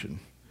salvation.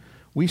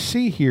 We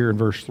see here in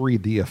verse 3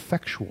 the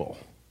effectual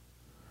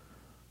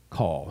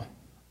call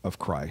of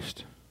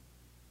Christ.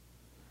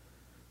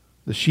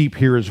 The sheep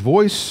hear His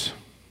voice.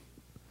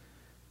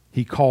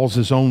 He calls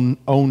His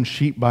own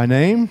sheep by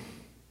name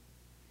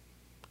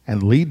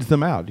and leads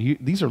them out.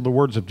 These are the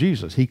words of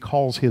Jesus. He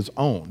calls His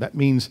own. That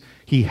means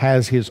He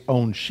has His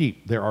own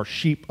sheep. There are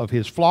sheep of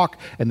His flock,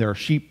 and there are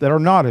sheep that are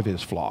not of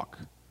His flock.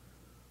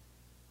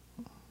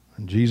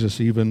 And Jesus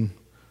even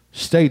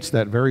states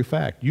that very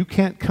fact. You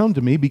can't come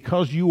to me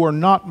because you are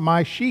not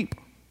my sheep.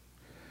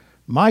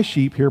 My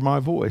sheep hear my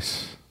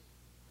voice,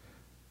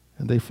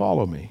 and they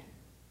follow me.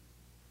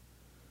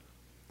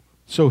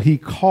 So He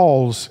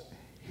calls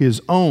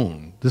His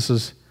own. This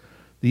is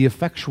the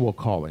effectual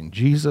calling.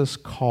 Jesus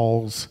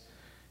calls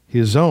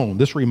His own.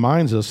 This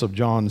reminds us of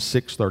John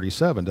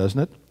 6:37,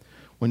 doesn't it?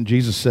 When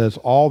Jesus says,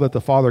 all that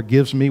the Father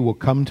gives me will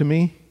come to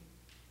me,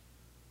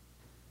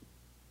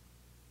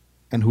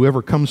 and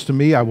whoever comes to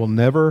me I will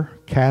never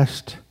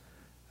cast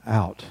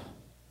out.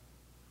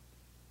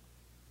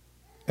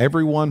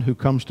 Everyone who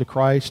comes to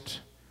Christ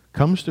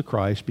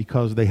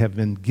because they have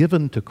been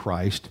given to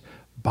Christ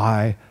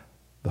by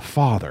the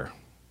Father.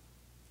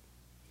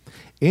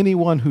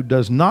 Anyone who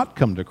does not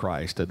come to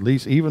Christ, at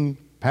least even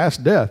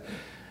past death,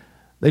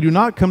 they do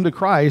not come to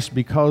Christ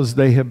because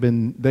they have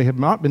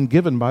not been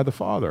given by the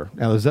Father.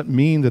 Now, does that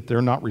mean that they're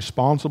not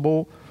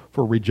responsible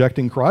for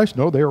rejecting Christ?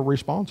 No, they are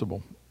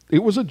responsible.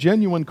 It was a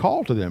genuine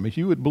call to them, if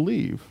you would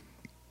believe.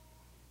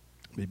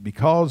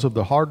 Because of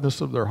the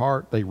hardness of their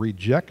heart, they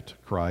reject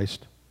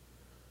Christ.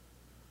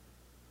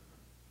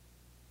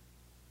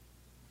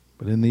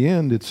 But in the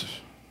end, it's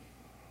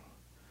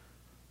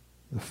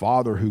the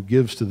Father who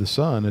gives to the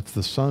Son. It's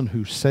the Son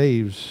who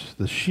saves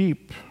the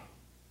sheep,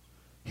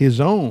 His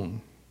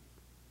own.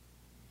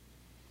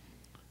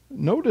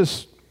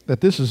 Notice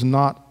that this is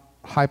not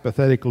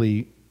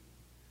hypothetically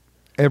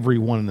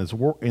everyone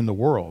in the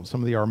world.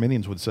 Some of the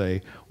Arminians would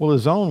say, well,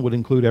 His own would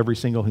include every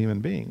single human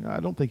being.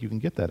 I don't think you can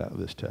get that out of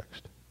this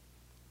text.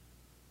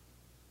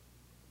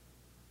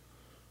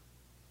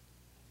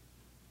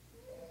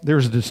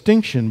 There's a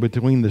distinction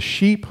between the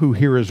sheep who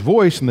hear His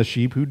voice and the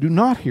sheep who do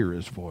not hear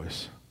His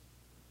voice.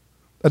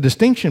 A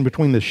distinction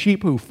between the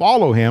sheep who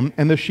follow Him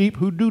and the sheep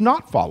who do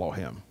not follow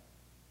Him.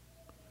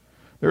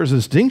 There's a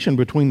distinction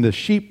between the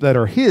sheep that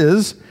are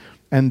His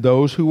and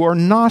those who are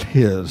not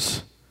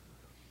His.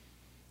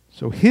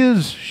 So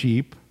His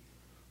sheep,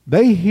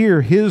 they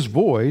hear His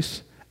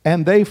voice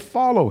and they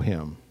follow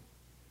Him.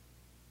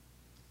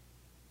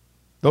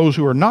 Those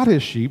who are not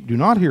His sheep do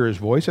not hear His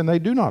voice and they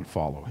do not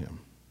follow Him.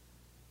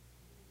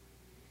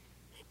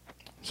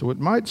 So it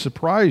might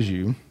surprise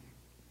you,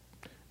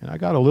 and I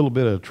got a little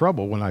bit of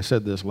trouble when I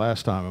said this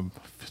last time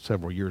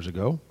several years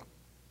ago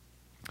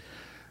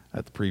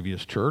at the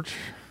previous church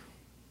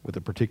with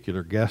a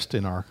particular guest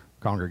in our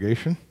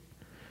congregation.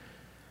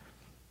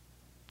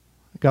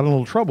 I got a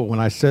little trouble when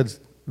I said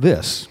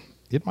this.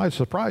 It might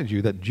surprise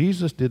you that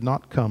Jesus did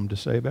not come to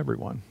save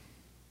everyone.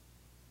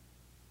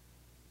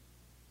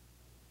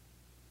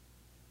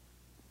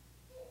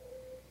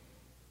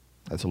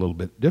 That's a little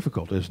bit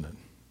difficult, isn't it?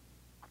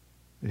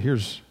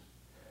 Here's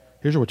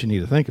what you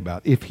need to think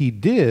about. If He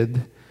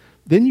did,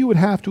 then you would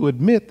have to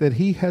admit that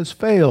He has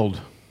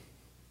failed.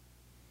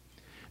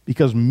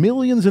 Because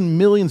millions and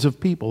millions of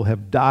people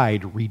have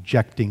died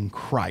rejecting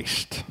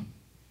Christ.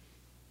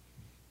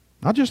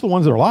 Not just the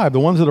ones that are alive, the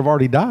ones that have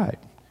already died.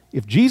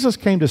 If Jesus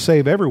came to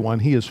save everyone,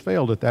 he has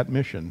failed at that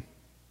mission.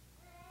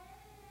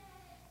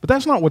 But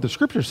that's not what the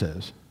Scripture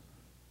says,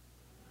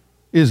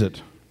 is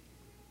it?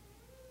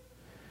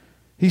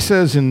 He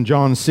says in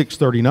John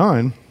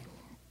 6:39,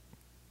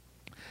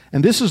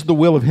 "And this is the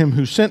will of him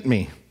who sent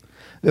me,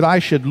 that I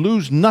should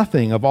lose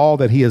nothing of all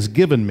that he has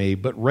given me,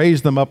 but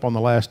raise them up on the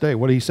last day."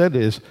 What he said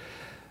is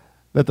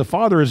that the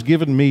Father has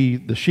given me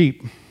the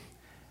sheep,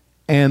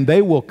 and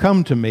they will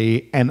come to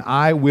me, and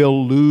I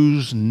will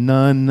lose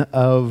none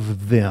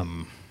of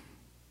them.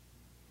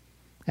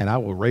 And I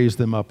will raise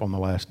them up on the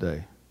last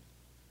day.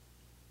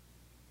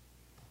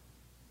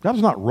 God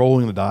is not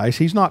rolling the dice.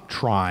 He's not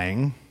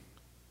trying.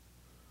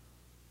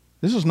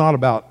 This is not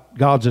about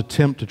God's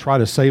attempt to try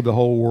to save the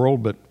whole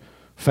world, but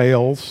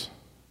fails.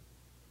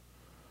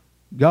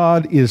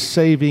 God is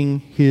saving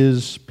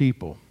his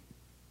people,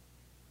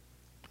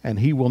 and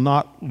he will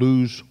not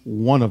lose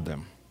one of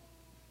them.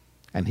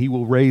 And he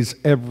will raise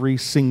every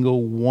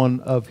single one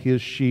of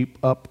his sheep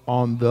up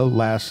on the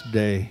last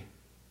day.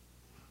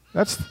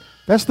 That's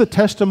the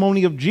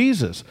testimony of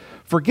Jesus.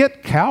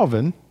 Forget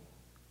Calvin.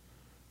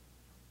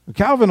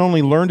 Calvin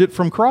only learned it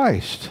from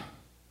Christ.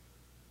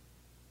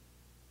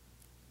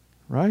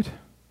 Right?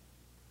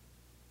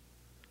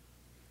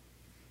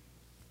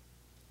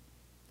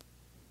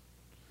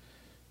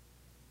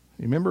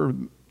 Remember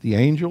the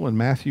angel in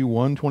Matthew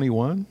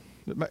 1:21?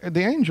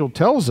 The angel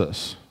tells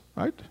us,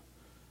 right?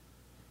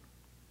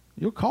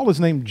 You'll call his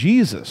name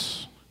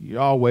Jesus.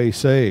 Yahweh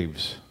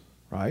saves,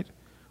 right?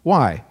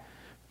 Why?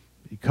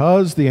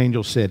 Because the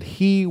angel said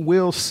he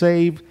will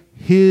save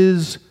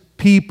his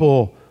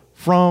people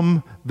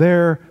from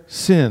their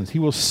sins. He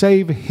will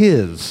save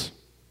his.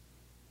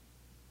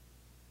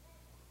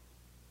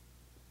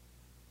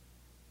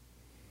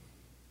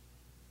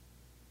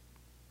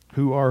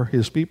 Who are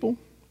his people?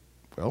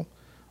 Well,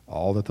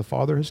 all that the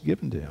Father has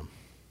given to him.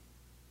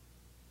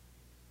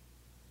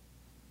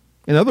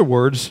 In other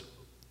words,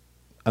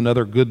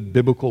 another good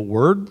biblical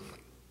word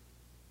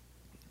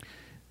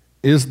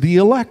is the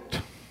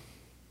elect.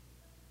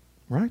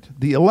 Right?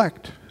 The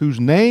elect, whose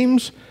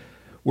names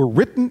were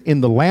written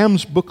in the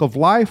Lamb's book of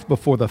life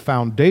before the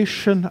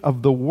foundation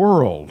of the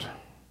world.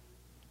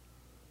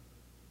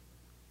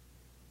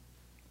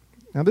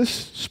 Now, this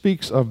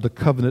speaks of the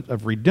covenant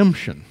of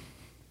redemption.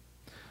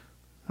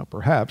 Now,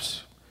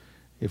 perhaps,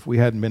 if we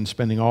hadn't been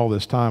spending all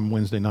this time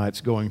Wednesday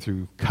nights going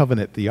through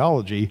covenant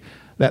theology,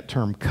 that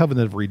term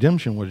covenant of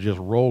redemption would have just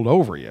rolled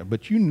over you.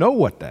 But you know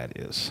what that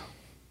is.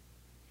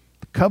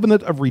 The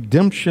covenant of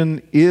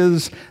redemption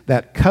is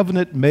that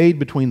covenant made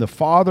between the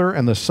Father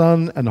and the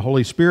Son and the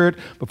Holy Spirit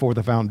before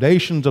the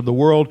foundations of the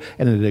world,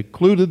 and it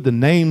included the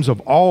names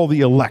of all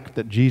the elect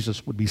that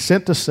Jesus would be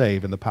sent to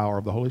save in the power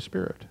of the Holy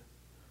Spirit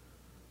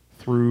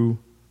through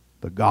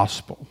the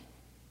gospel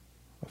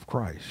of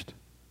Christ.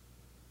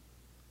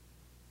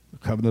 The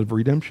covenant of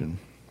redemption.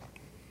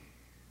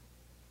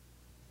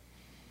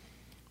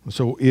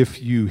 So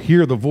if you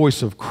hear the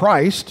voice of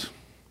Christ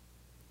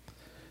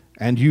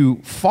and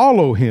you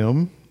follow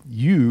him,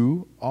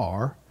 you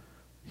are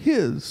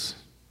his.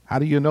 How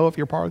do you know if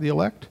you're part of the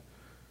elect?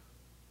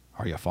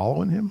 Are you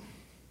following him?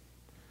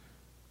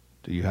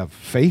 Do you have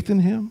faith in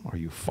him? Are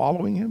you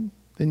following him?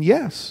 Then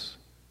yes,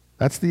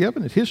 that's the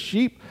evidence. His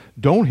sheep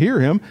don't hear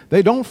him.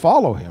 They don't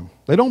follow him.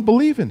 They don't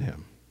believe in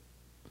him.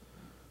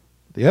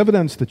 The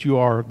evidence that you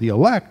are the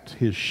elect,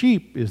 his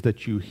sheep, is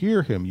that you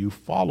hear him, you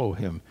follow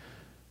him,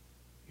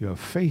 you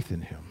have faith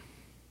in him.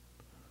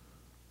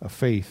 A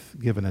faith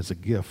given as a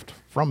gift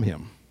from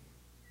him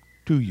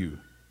to you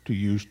to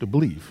use to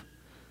believe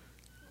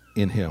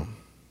in him.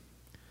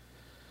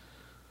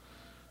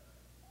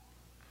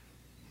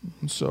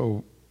 And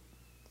so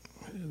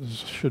it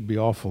should be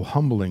awful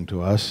humbling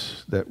to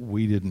us that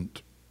we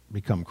didn't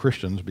become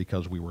Christians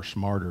because we were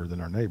smarter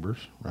than our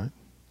neighbors, right?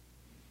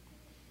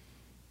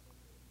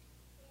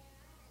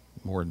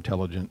 More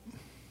intelligent,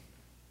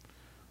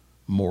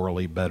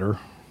 morally better.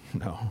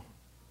 No.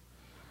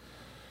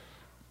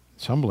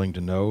 It's humbling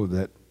to know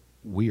that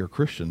we are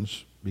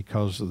Christians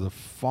because the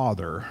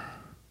Father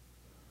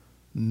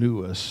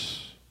knew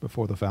us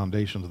before the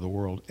foundations of the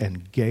world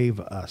and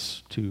gave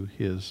us to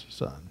his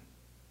Son.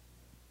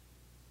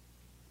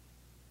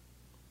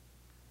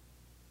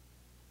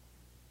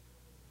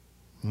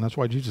 And that's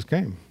why Jesus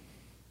came.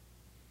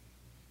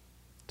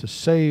 To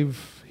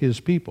save his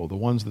people, the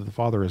ones that the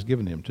Father has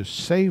given him, to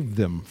save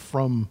them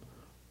from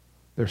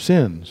their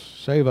sins,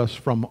 save us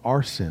from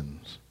our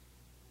sins.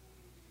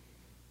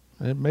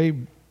 And it may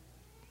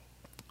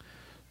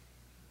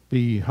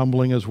be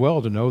humbling as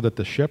well to know that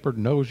the shepherd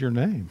knows your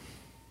name.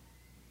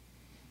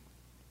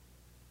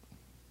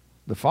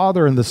 The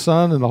Father and the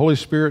Son and the Holy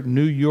Spirit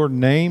knew your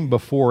name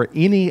before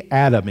any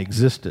Adam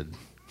existed.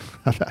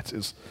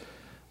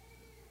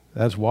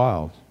 That's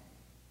wild.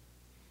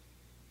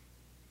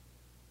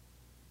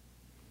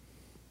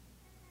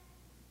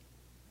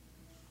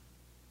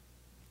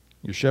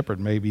 Your shepherd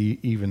maybe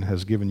even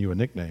has given you a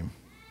nickname.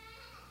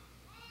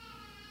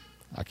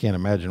 I can't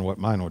imagine what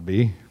mine would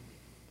be.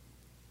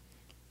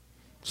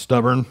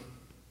 Stubborn.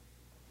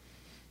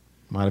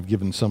 Might have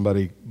given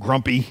somebody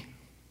grumpy.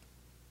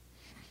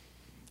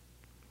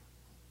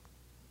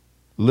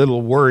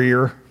 Little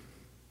worrier.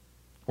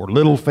 Or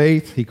little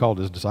faith. He called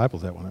his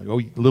disciples that one.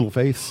 Oh, little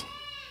faiths.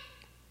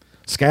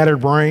 Scattered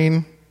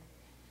brain.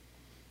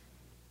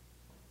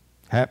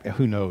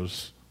 Who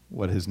knows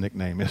what his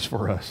nickname is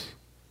for us?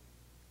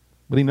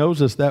 But he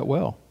knows us that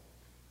well.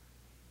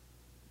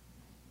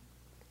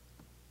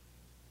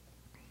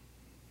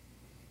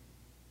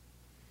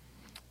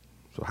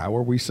 So how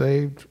are we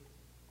saved?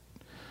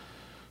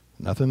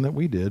 Nothing that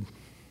we did.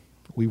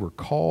 We were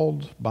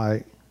called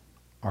by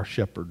our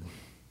shepherd,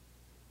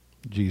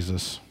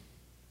 Jesus,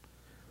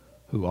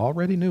 who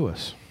already knew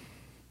us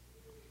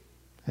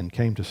and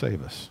came to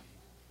save us.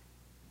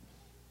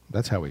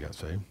 That's how we got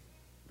saved.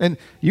 And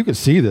you can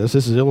see this.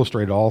 This is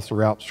illustrated all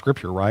throughout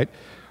Scripture, right?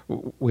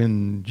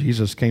 When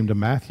Jesus came to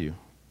Matthew.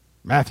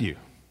 Matthew,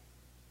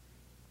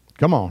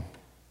 come on.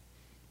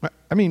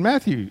 I mean,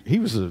 Matthew, he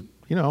was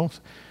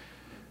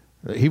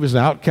he was an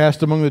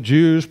outcast among the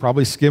Jews,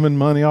 probably skimming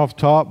money off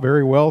the top,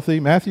 very wealthy.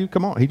 Matthew,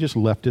 come on. He just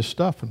left his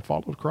stuff and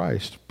followed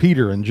Christ.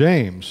 Peter and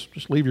James,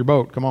 just leave your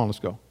boat. Come on, let's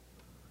go.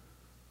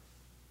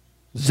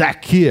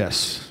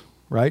 Zacchaeus,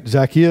 right?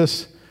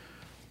 Zacchaeus,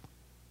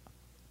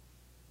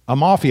 a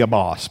mafia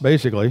boss,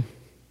 basically.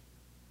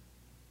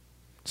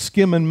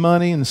 Skimming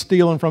money and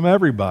stealing from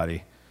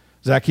everybody.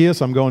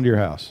 Zacchaeus, I'm going to your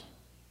house.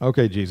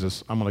 Okay,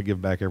 Jesus, I'm going to give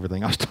back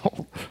everything I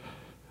stole.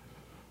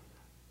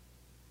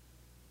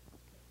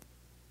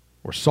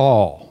 Or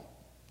Saul,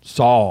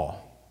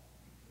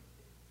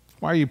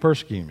 why are you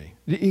persecuting me?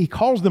 He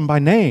calls them by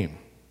name,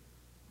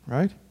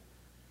 right?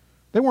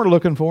 They weren't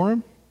looking for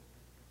him.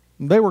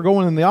 They were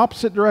going in the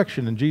opposite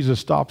direction, and Jesus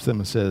stops them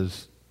and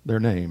says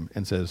their name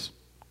and says,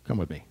 come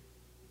with me.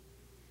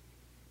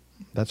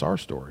 That's our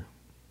story.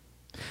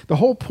 The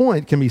whole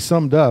point can be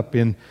summed up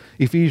in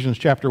Ephesians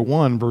chapter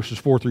 1, verses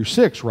 4 through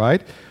 6,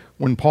 right?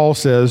 When Paul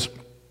says,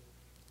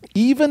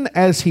 even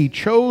as he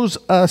chose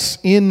us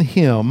in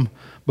him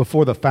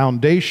before the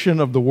foundation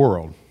of the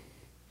world.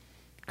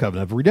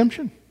 Covenant of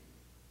redemption.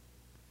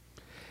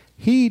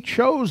 He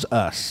chose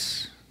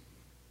us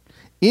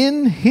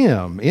in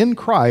him, in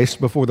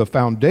Christ, before the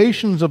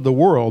foundations of the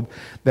world,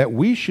 that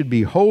we should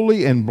be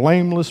holy and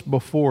blameless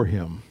before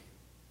him.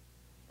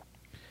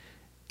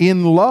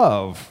 In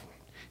love,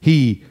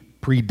 he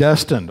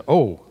predestined.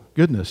 Oh,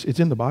 goodness, it's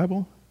in the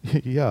Bible?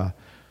 Yeah.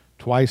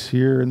 Twice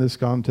here in this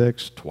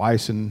context,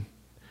 twice in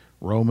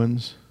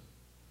Romans.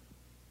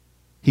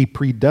 He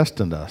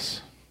predestined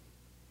us.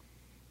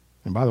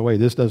 And by the way,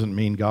 this doesn't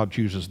mean God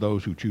chooses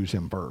those who choose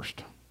him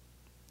first.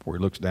 Before he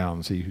looks down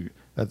and see who,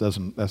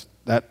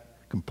 that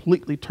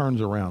completely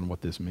turns around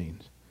what this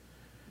means.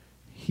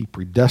 He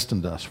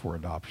predestined us for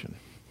adoption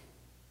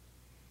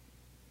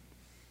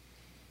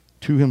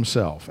to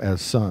himself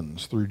as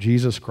sons through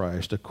Jesus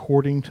Christ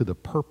according to the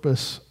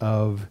purpose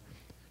of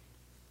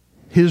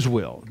his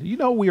will. Do you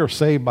know we are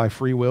saved by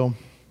free will?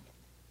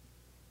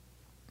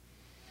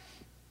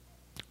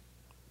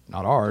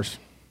 Not ours.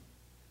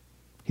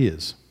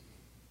 His.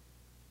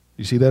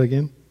 You see that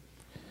again?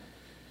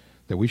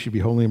 That we should be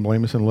holy and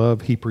blameless in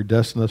love. He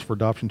predestined us for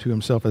adoption to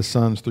himself as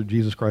sons through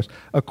Jesus Christ,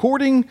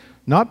 according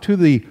not to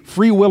the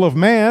free will of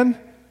man,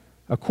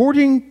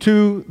 according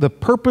to the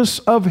purpose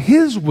of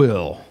his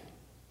will,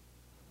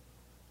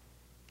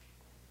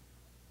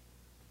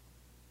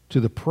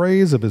 to the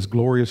praise of his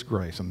glorious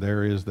grace. And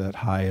there is that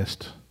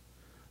highest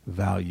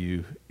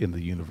value in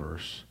the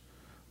universe.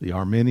 The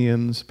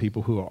Arminians,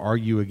 people who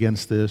argue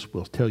against this,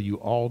 will tell you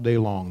all day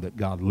long that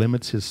God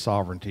limits his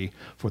sovereignty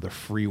for the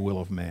free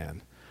will of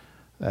man.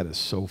 That is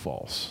so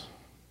false.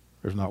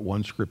 There's not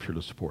one scripture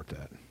to support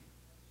that.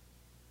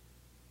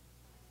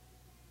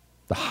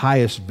 The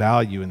highest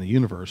value in the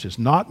universe is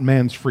not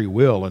man's free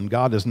will, and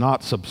God is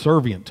not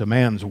subservient to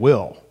man's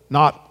will.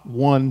 Not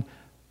one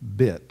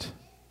bit.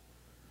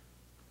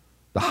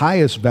 The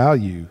highest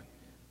value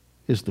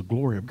is the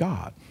glory of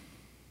God.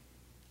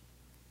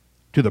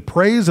 To the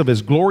praise of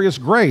his glorious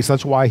grace.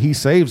 That's why he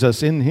saves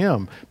us in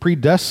him,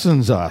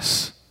 predestines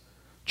us,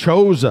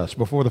 chose us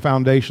before the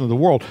foundation of the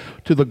world.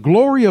 To the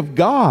glory of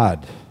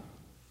God,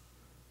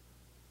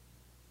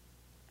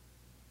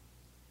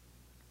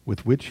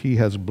 with which he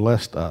has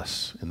blessed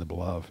us in the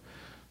beloved.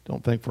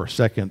 Don't think for a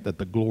second that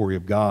the glory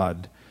of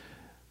God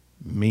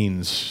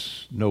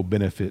means no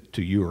benefit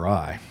to you or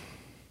I.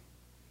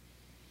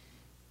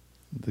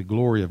 The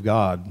glory of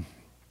God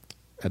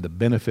and the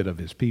benefit of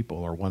his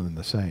people are one and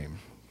the same.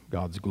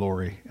 God's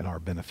glory and our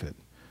benefit.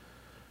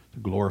 To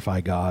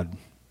glorify God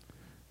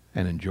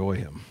and enjoy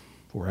him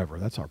forever.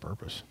 That's our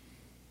purpose.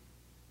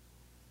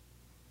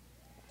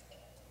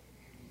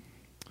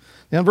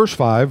 Now in verse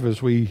 5,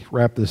 as we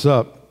wrap this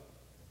up,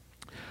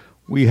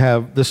 we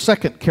have the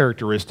second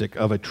characteristic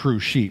of a true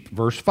sheep.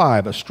 Verse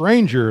 5, a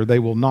stranger they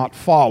will not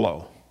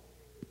follow,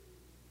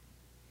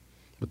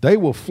 but they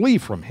will flee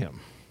from him,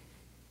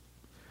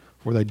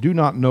 for they do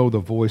not know the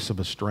voice of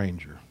a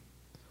stranger.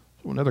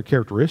 So another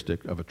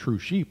characteristic of a true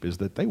sheep is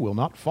that they will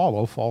not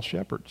follow false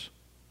shepherds.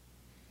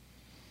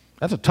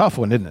 That's a tough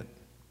one, isn't it?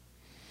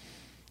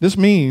 This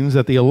means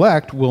that the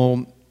elect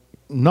will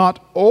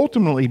not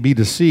ultimately be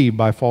deceived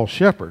by false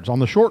shepherds. On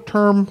the short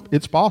term,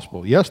 it's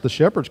possible. Yes, the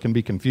shepherds can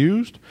be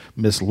confused,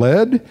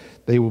 misled.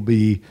 They will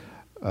be,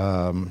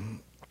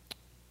 kind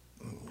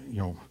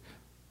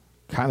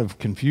of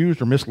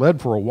confused or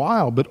misled for a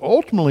while, but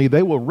ultimately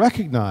they will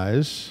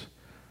recognize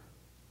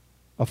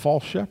a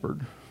false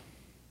shepherd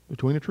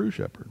between a true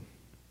shepherd.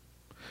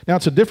 Now,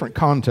 it's a different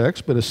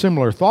context, but a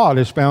similar thought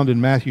is found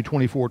in Matthew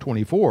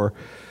 24:24,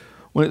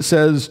 when it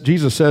says,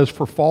 Jesus says,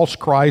 "For false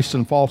Christs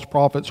and false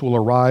prophets will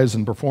arise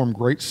and perform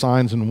great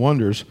signs and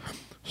wonders,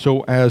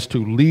 so as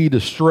to lead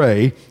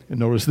astray," and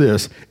notice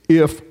this,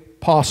 "if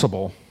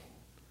possible,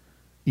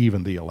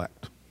 even the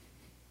elect."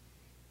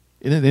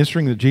 Isn't it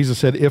interesting that Jesus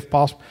said, "if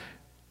possible"?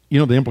 You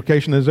know, the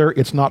implication is there,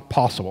 it's not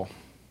possible.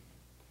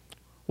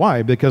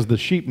 Why? Because the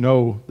sheep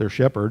know their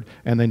shepherd,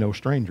 and they know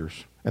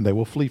strangers, and they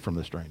will flee from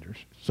the strangers.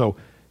 So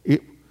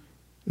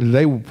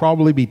they will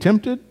probably be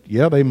tempted.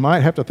 Yeah, they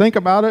might have to think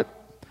about it,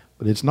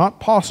 but it's not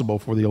possible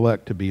for the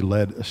elect to be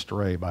led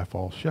astray by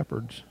false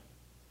shepherds.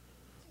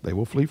 They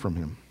will flee from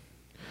him.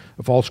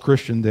 A false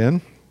Christian,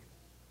 then,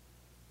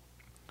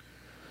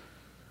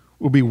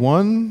 will be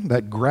one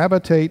that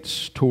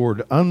gravitates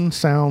toward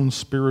unsound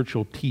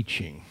spiritual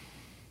teaching,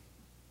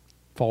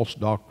 false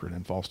doctrine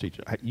and false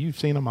teaching. You've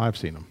seen them, I've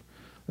seen them.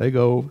 They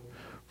go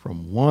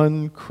from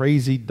one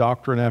crazy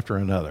doctrine after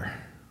another.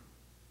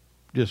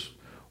 Just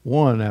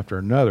one after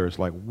another. It's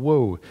like,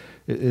 whoa.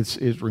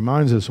 It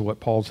reminds us of what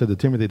Paul said to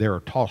Timothy. They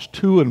are tossed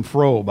to and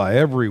fro by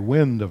every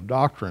wind of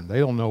doctrine. They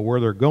don't know where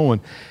they're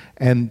going.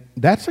 And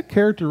that's a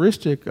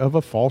characteristic of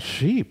a false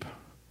sheep.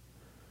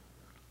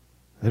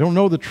 They don't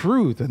know the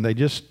truth, and they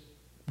just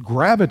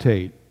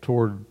gravitate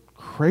toward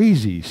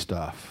crazy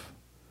stuff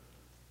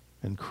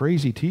and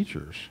crazy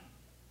teachers.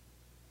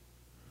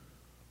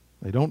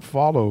 They don't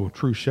follow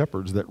true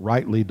shepherds that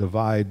rightly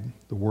divide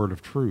the word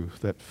of truth,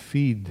 that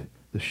feed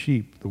the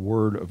sheep the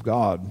word of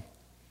God.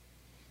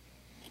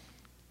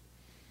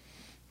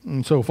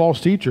 And so false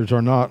teachers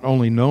are not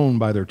only known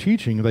by their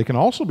teaching, they can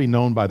also be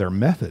known by their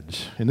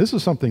methods. And this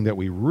is something that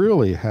we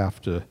really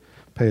have to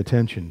pay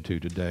attention to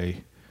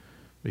today,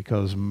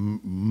 because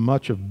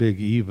much of Big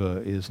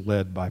Eva is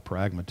led by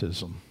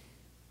pragmatism.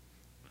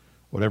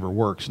 Whatever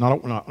works,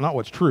 not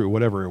what's true,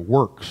 whatever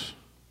works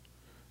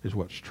is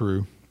what's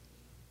true.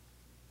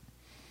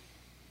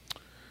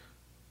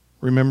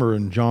 Remember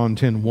in John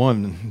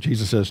 10:1,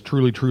 Jesus says,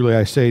 "Truly, truly,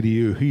 I say to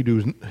you,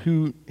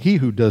 he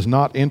who does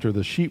not enter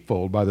the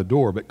sheepfold by the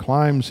door, but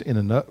climbs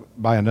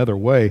by another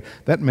way,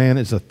 that man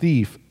is a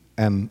thief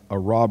and a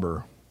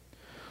robber."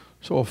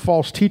 So a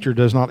false teacher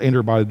does not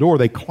enter by the door.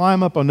 They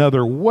climb up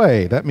another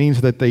way. That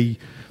means that they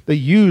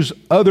use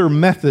other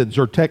methods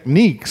or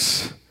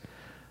techniques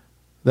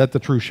that the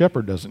true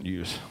shepherd doesn't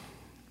use.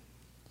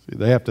 See,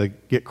 they have to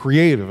get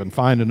creative and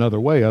find another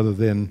way other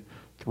than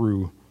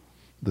through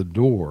the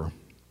door.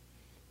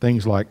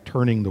 Things like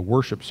turning the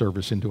worship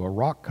service into a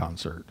rock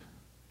concert.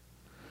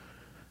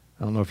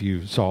 I don't know if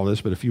you saw this,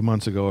 but a few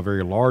months ago, a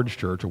very large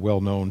church, a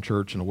well-known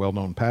church and a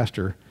well-known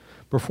pastor,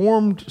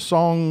 performed a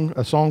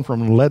song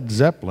from Led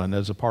Zeppelin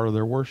as a part of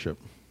their worship.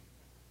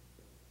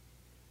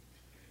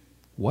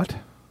 What?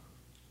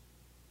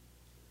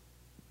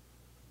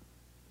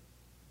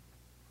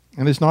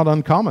 And it's not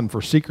uncommon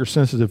for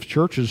seeker-sensitive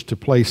churches to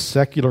play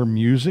secular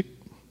music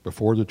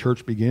before the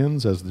church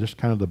begins as just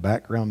kind of the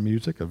background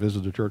music. I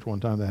visited a church one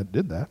time that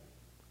did that.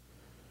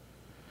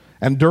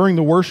 And during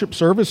the worship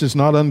service, it's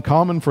not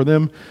uncommon for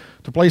them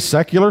to play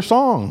secular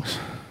songs,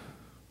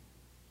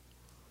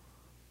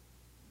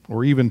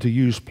 or even to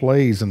use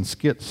plays and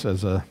skits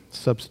as a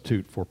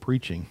substitute for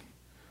preaching.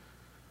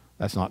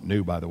 That's not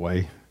new, by the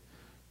way.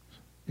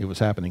 It was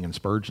happening in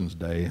Spurgeon's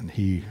day, and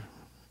he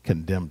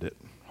condemned it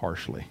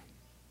harshly.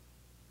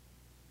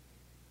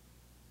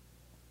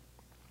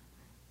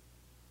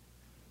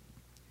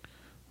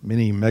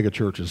 Many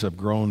megachurches have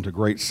grown to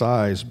great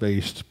size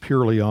based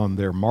purely on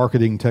their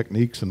marketing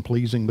techniques and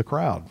pleasing the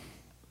crowd.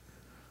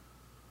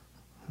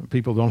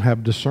 People don't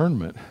have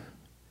discernment.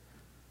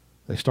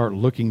 They start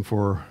looking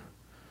for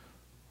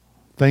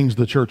things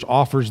the church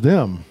offers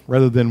them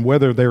rather than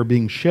whether they're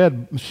being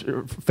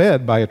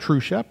fed by a true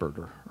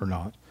shepherd or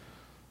not.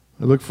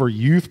 They look for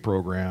youth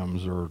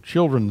programs or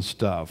children's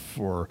stuff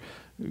or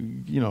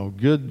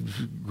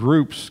good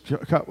groups.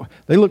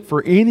 They look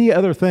for any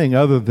other thing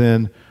other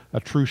than a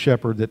true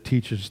shepherd that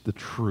teaches the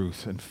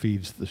truth and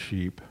feeds the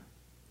sheep.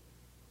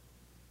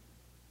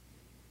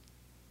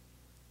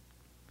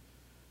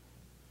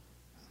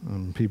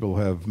 And people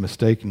have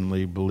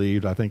mistakenly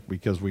believed, I think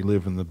because we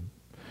live in the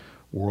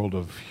world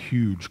of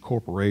huge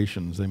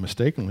corporations, they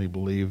mistakenly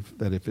believe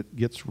that if it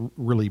gets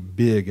really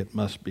big, it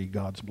must be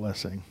God's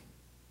blessing.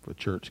 If a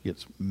church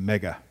gets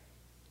mega.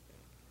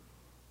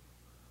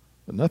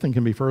 But nothing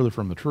can be further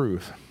from the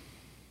truth.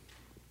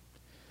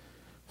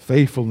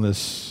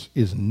 Faithfulness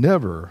is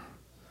never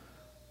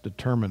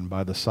determined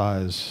by the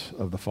size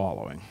of the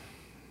following.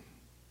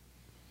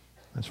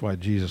 That's why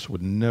Jesus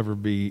would never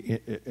be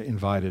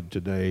invited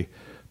today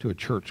to a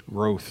church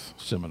growth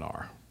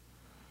seminar.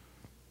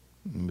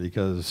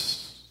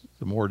 because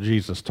the more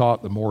Jesus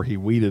taught, the more he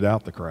weeded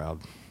out the crowd.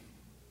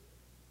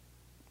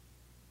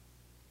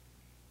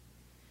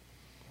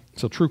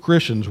 So true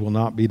Christians will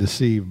not be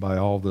deceived by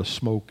all the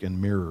smoke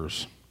and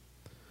mirrors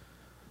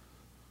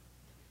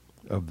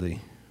of the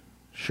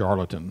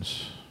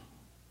charlatans,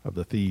 of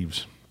the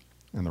thieves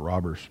and the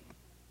robbers.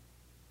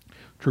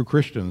 True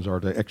Christians are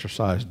to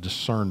exercise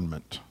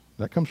discernment.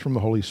 That comes from the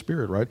Holy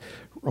Spirit, right?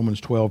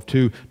 Romans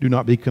 12:2, do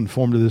not be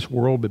conformed to this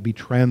world, but be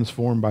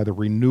transformed by the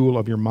renewal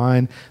of your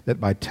mind, that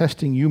by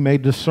testing you may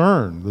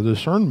discern, the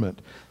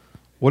discernment.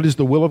 What is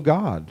the will of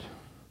God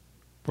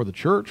for the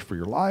church, for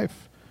your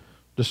life?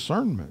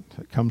 Discernment.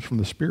 That comes from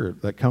the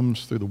Spirit. That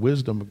comes through the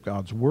wisdom of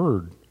God's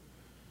Word.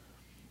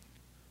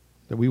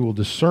 That we will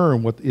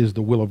discern what is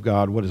the will of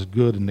God, what is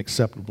good and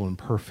acceptable and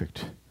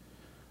perfect.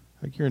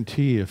 I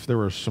guarantee if there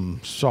were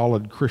some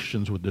solid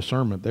Christians with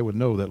discernment, they would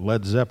know that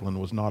Led Zeppelin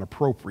was not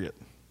appropriate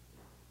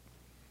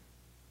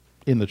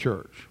in the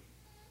church.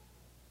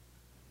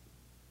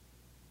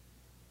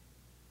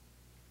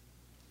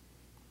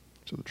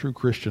 So the true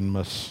Christian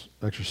must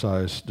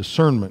exercise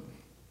discernment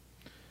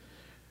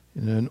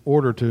in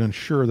order to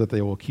ensure that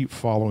they will keep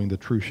following the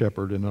true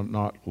shepherd and are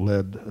not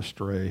led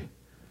astray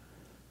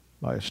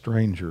by a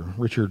stranger.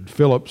 Richard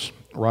Phillips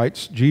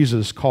writes,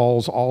 Jesus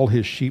calls all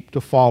his sheep to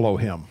follow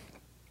him.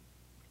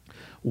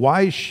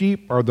 Wise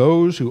sheep are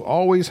those who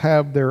always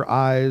have their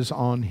eyes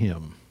on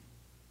him.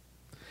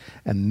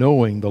 And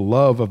knowing the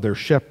love of their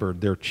shepherd,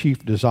 their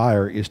chief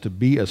desire is to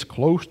be as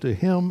close to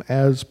him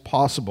as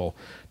possible,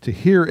 to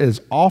hear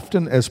as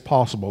often as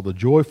possible the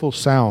joyful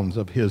sounds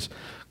of his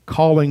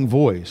calling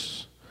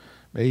voice,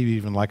 maybe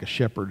even like a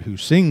shepherd who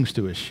sings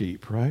to his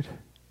sheep, right?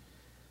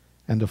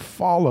 And to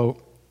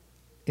follow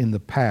in the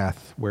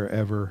path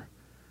wherever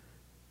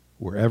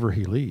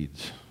he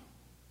leads.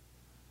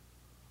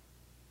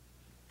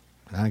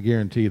 And I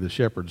guarantee the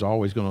shepherd's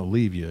always going to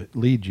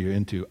lead you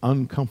into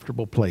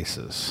uncomfortable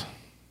places.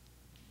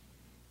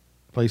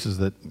 Places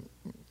that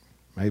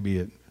maybe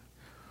at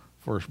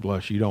first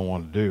blush you don't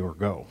want to do or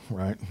go,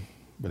 right?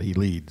 But he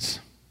leads.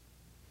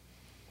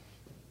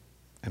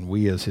 And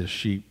we as his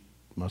sheep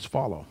must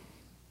follow.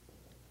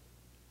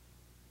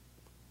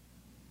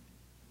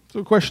 So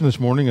the question this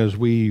morning as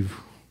we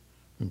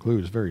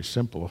conclude is very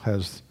simple.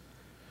 Has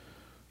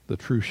the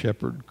true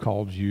shepherd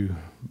called you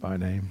by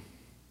name?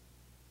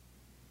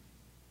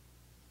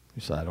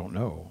 You say, I don't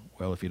know.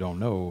 Well, if you don't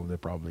know, the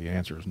probably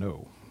answer is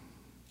no.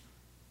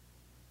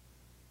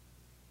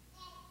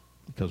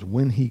 Because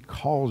when he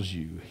calls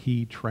you,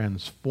 he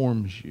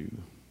transforms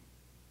you.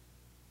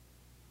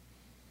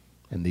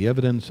 And the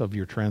evidence of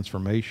your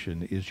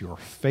transformation is your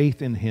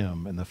faith in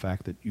him and the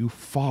fact that you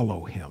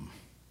follow him.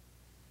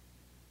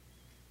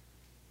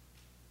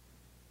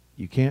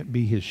 You can't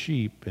be his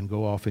sheep and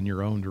go off in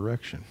your own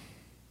direction.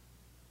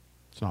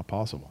 It's not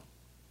possible.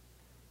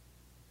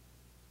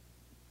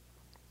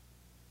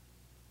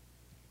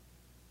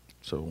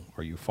 So,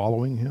 are you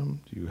following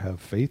him? Do you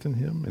have faith in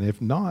him? And if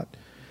not,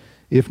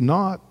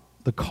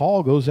 the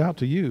call goes out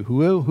to you.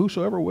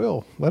 Whosoever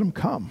will, let him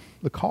come.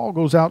 The call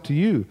goes out to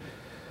you.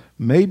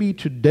 Maybe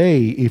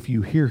today, if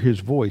you hear his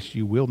voice,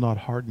 you will not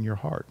harden your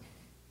heart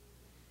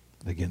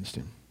against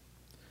him,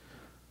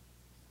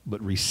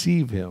 but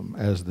receive him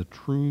as the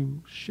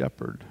true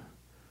shepherd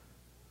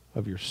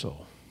of your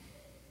soul.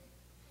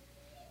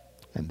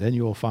 And then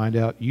you'll find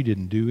out you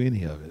didn't do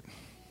any of it.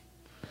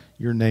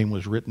 Your name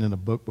was written in a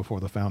book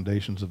before the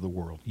foundations of the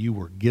world. You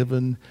were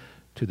given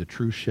to the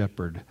true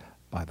shepherd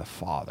by the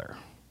Father.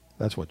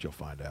 That's what you'll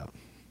find out.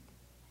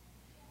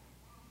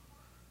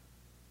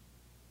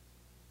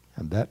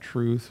 And that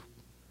truth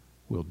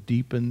will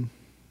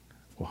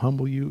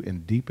humble you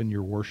and deepen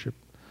your worship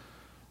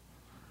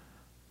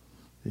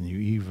than you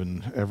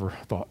even ever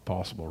thought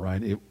possible,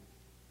 right?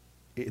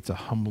 It's a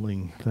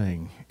humbling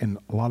thing. And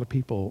a lot of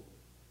people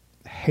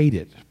hate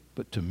it.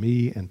 But to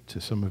me and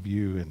to some of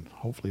you, and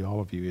hopefully all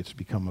of you, it's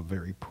become a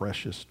very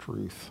precious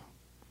truth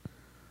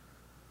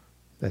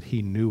that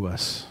he knew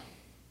us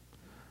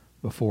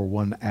before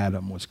one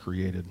Adam was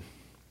created.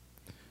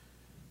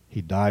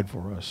 He died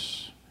for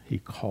us. He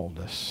called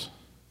us.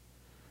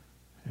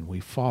 And we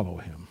follow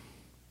him.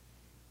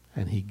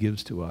 And he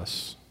gives to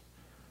us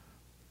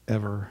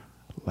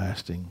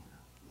everlasting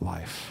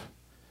life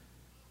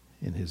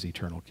in his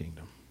eternal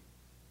kingdom.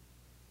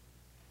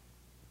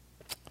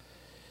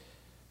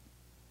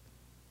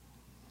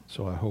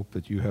 So I hope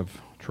that you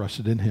have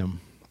trusted in him.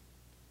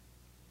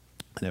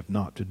 And if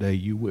not, today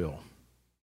you will.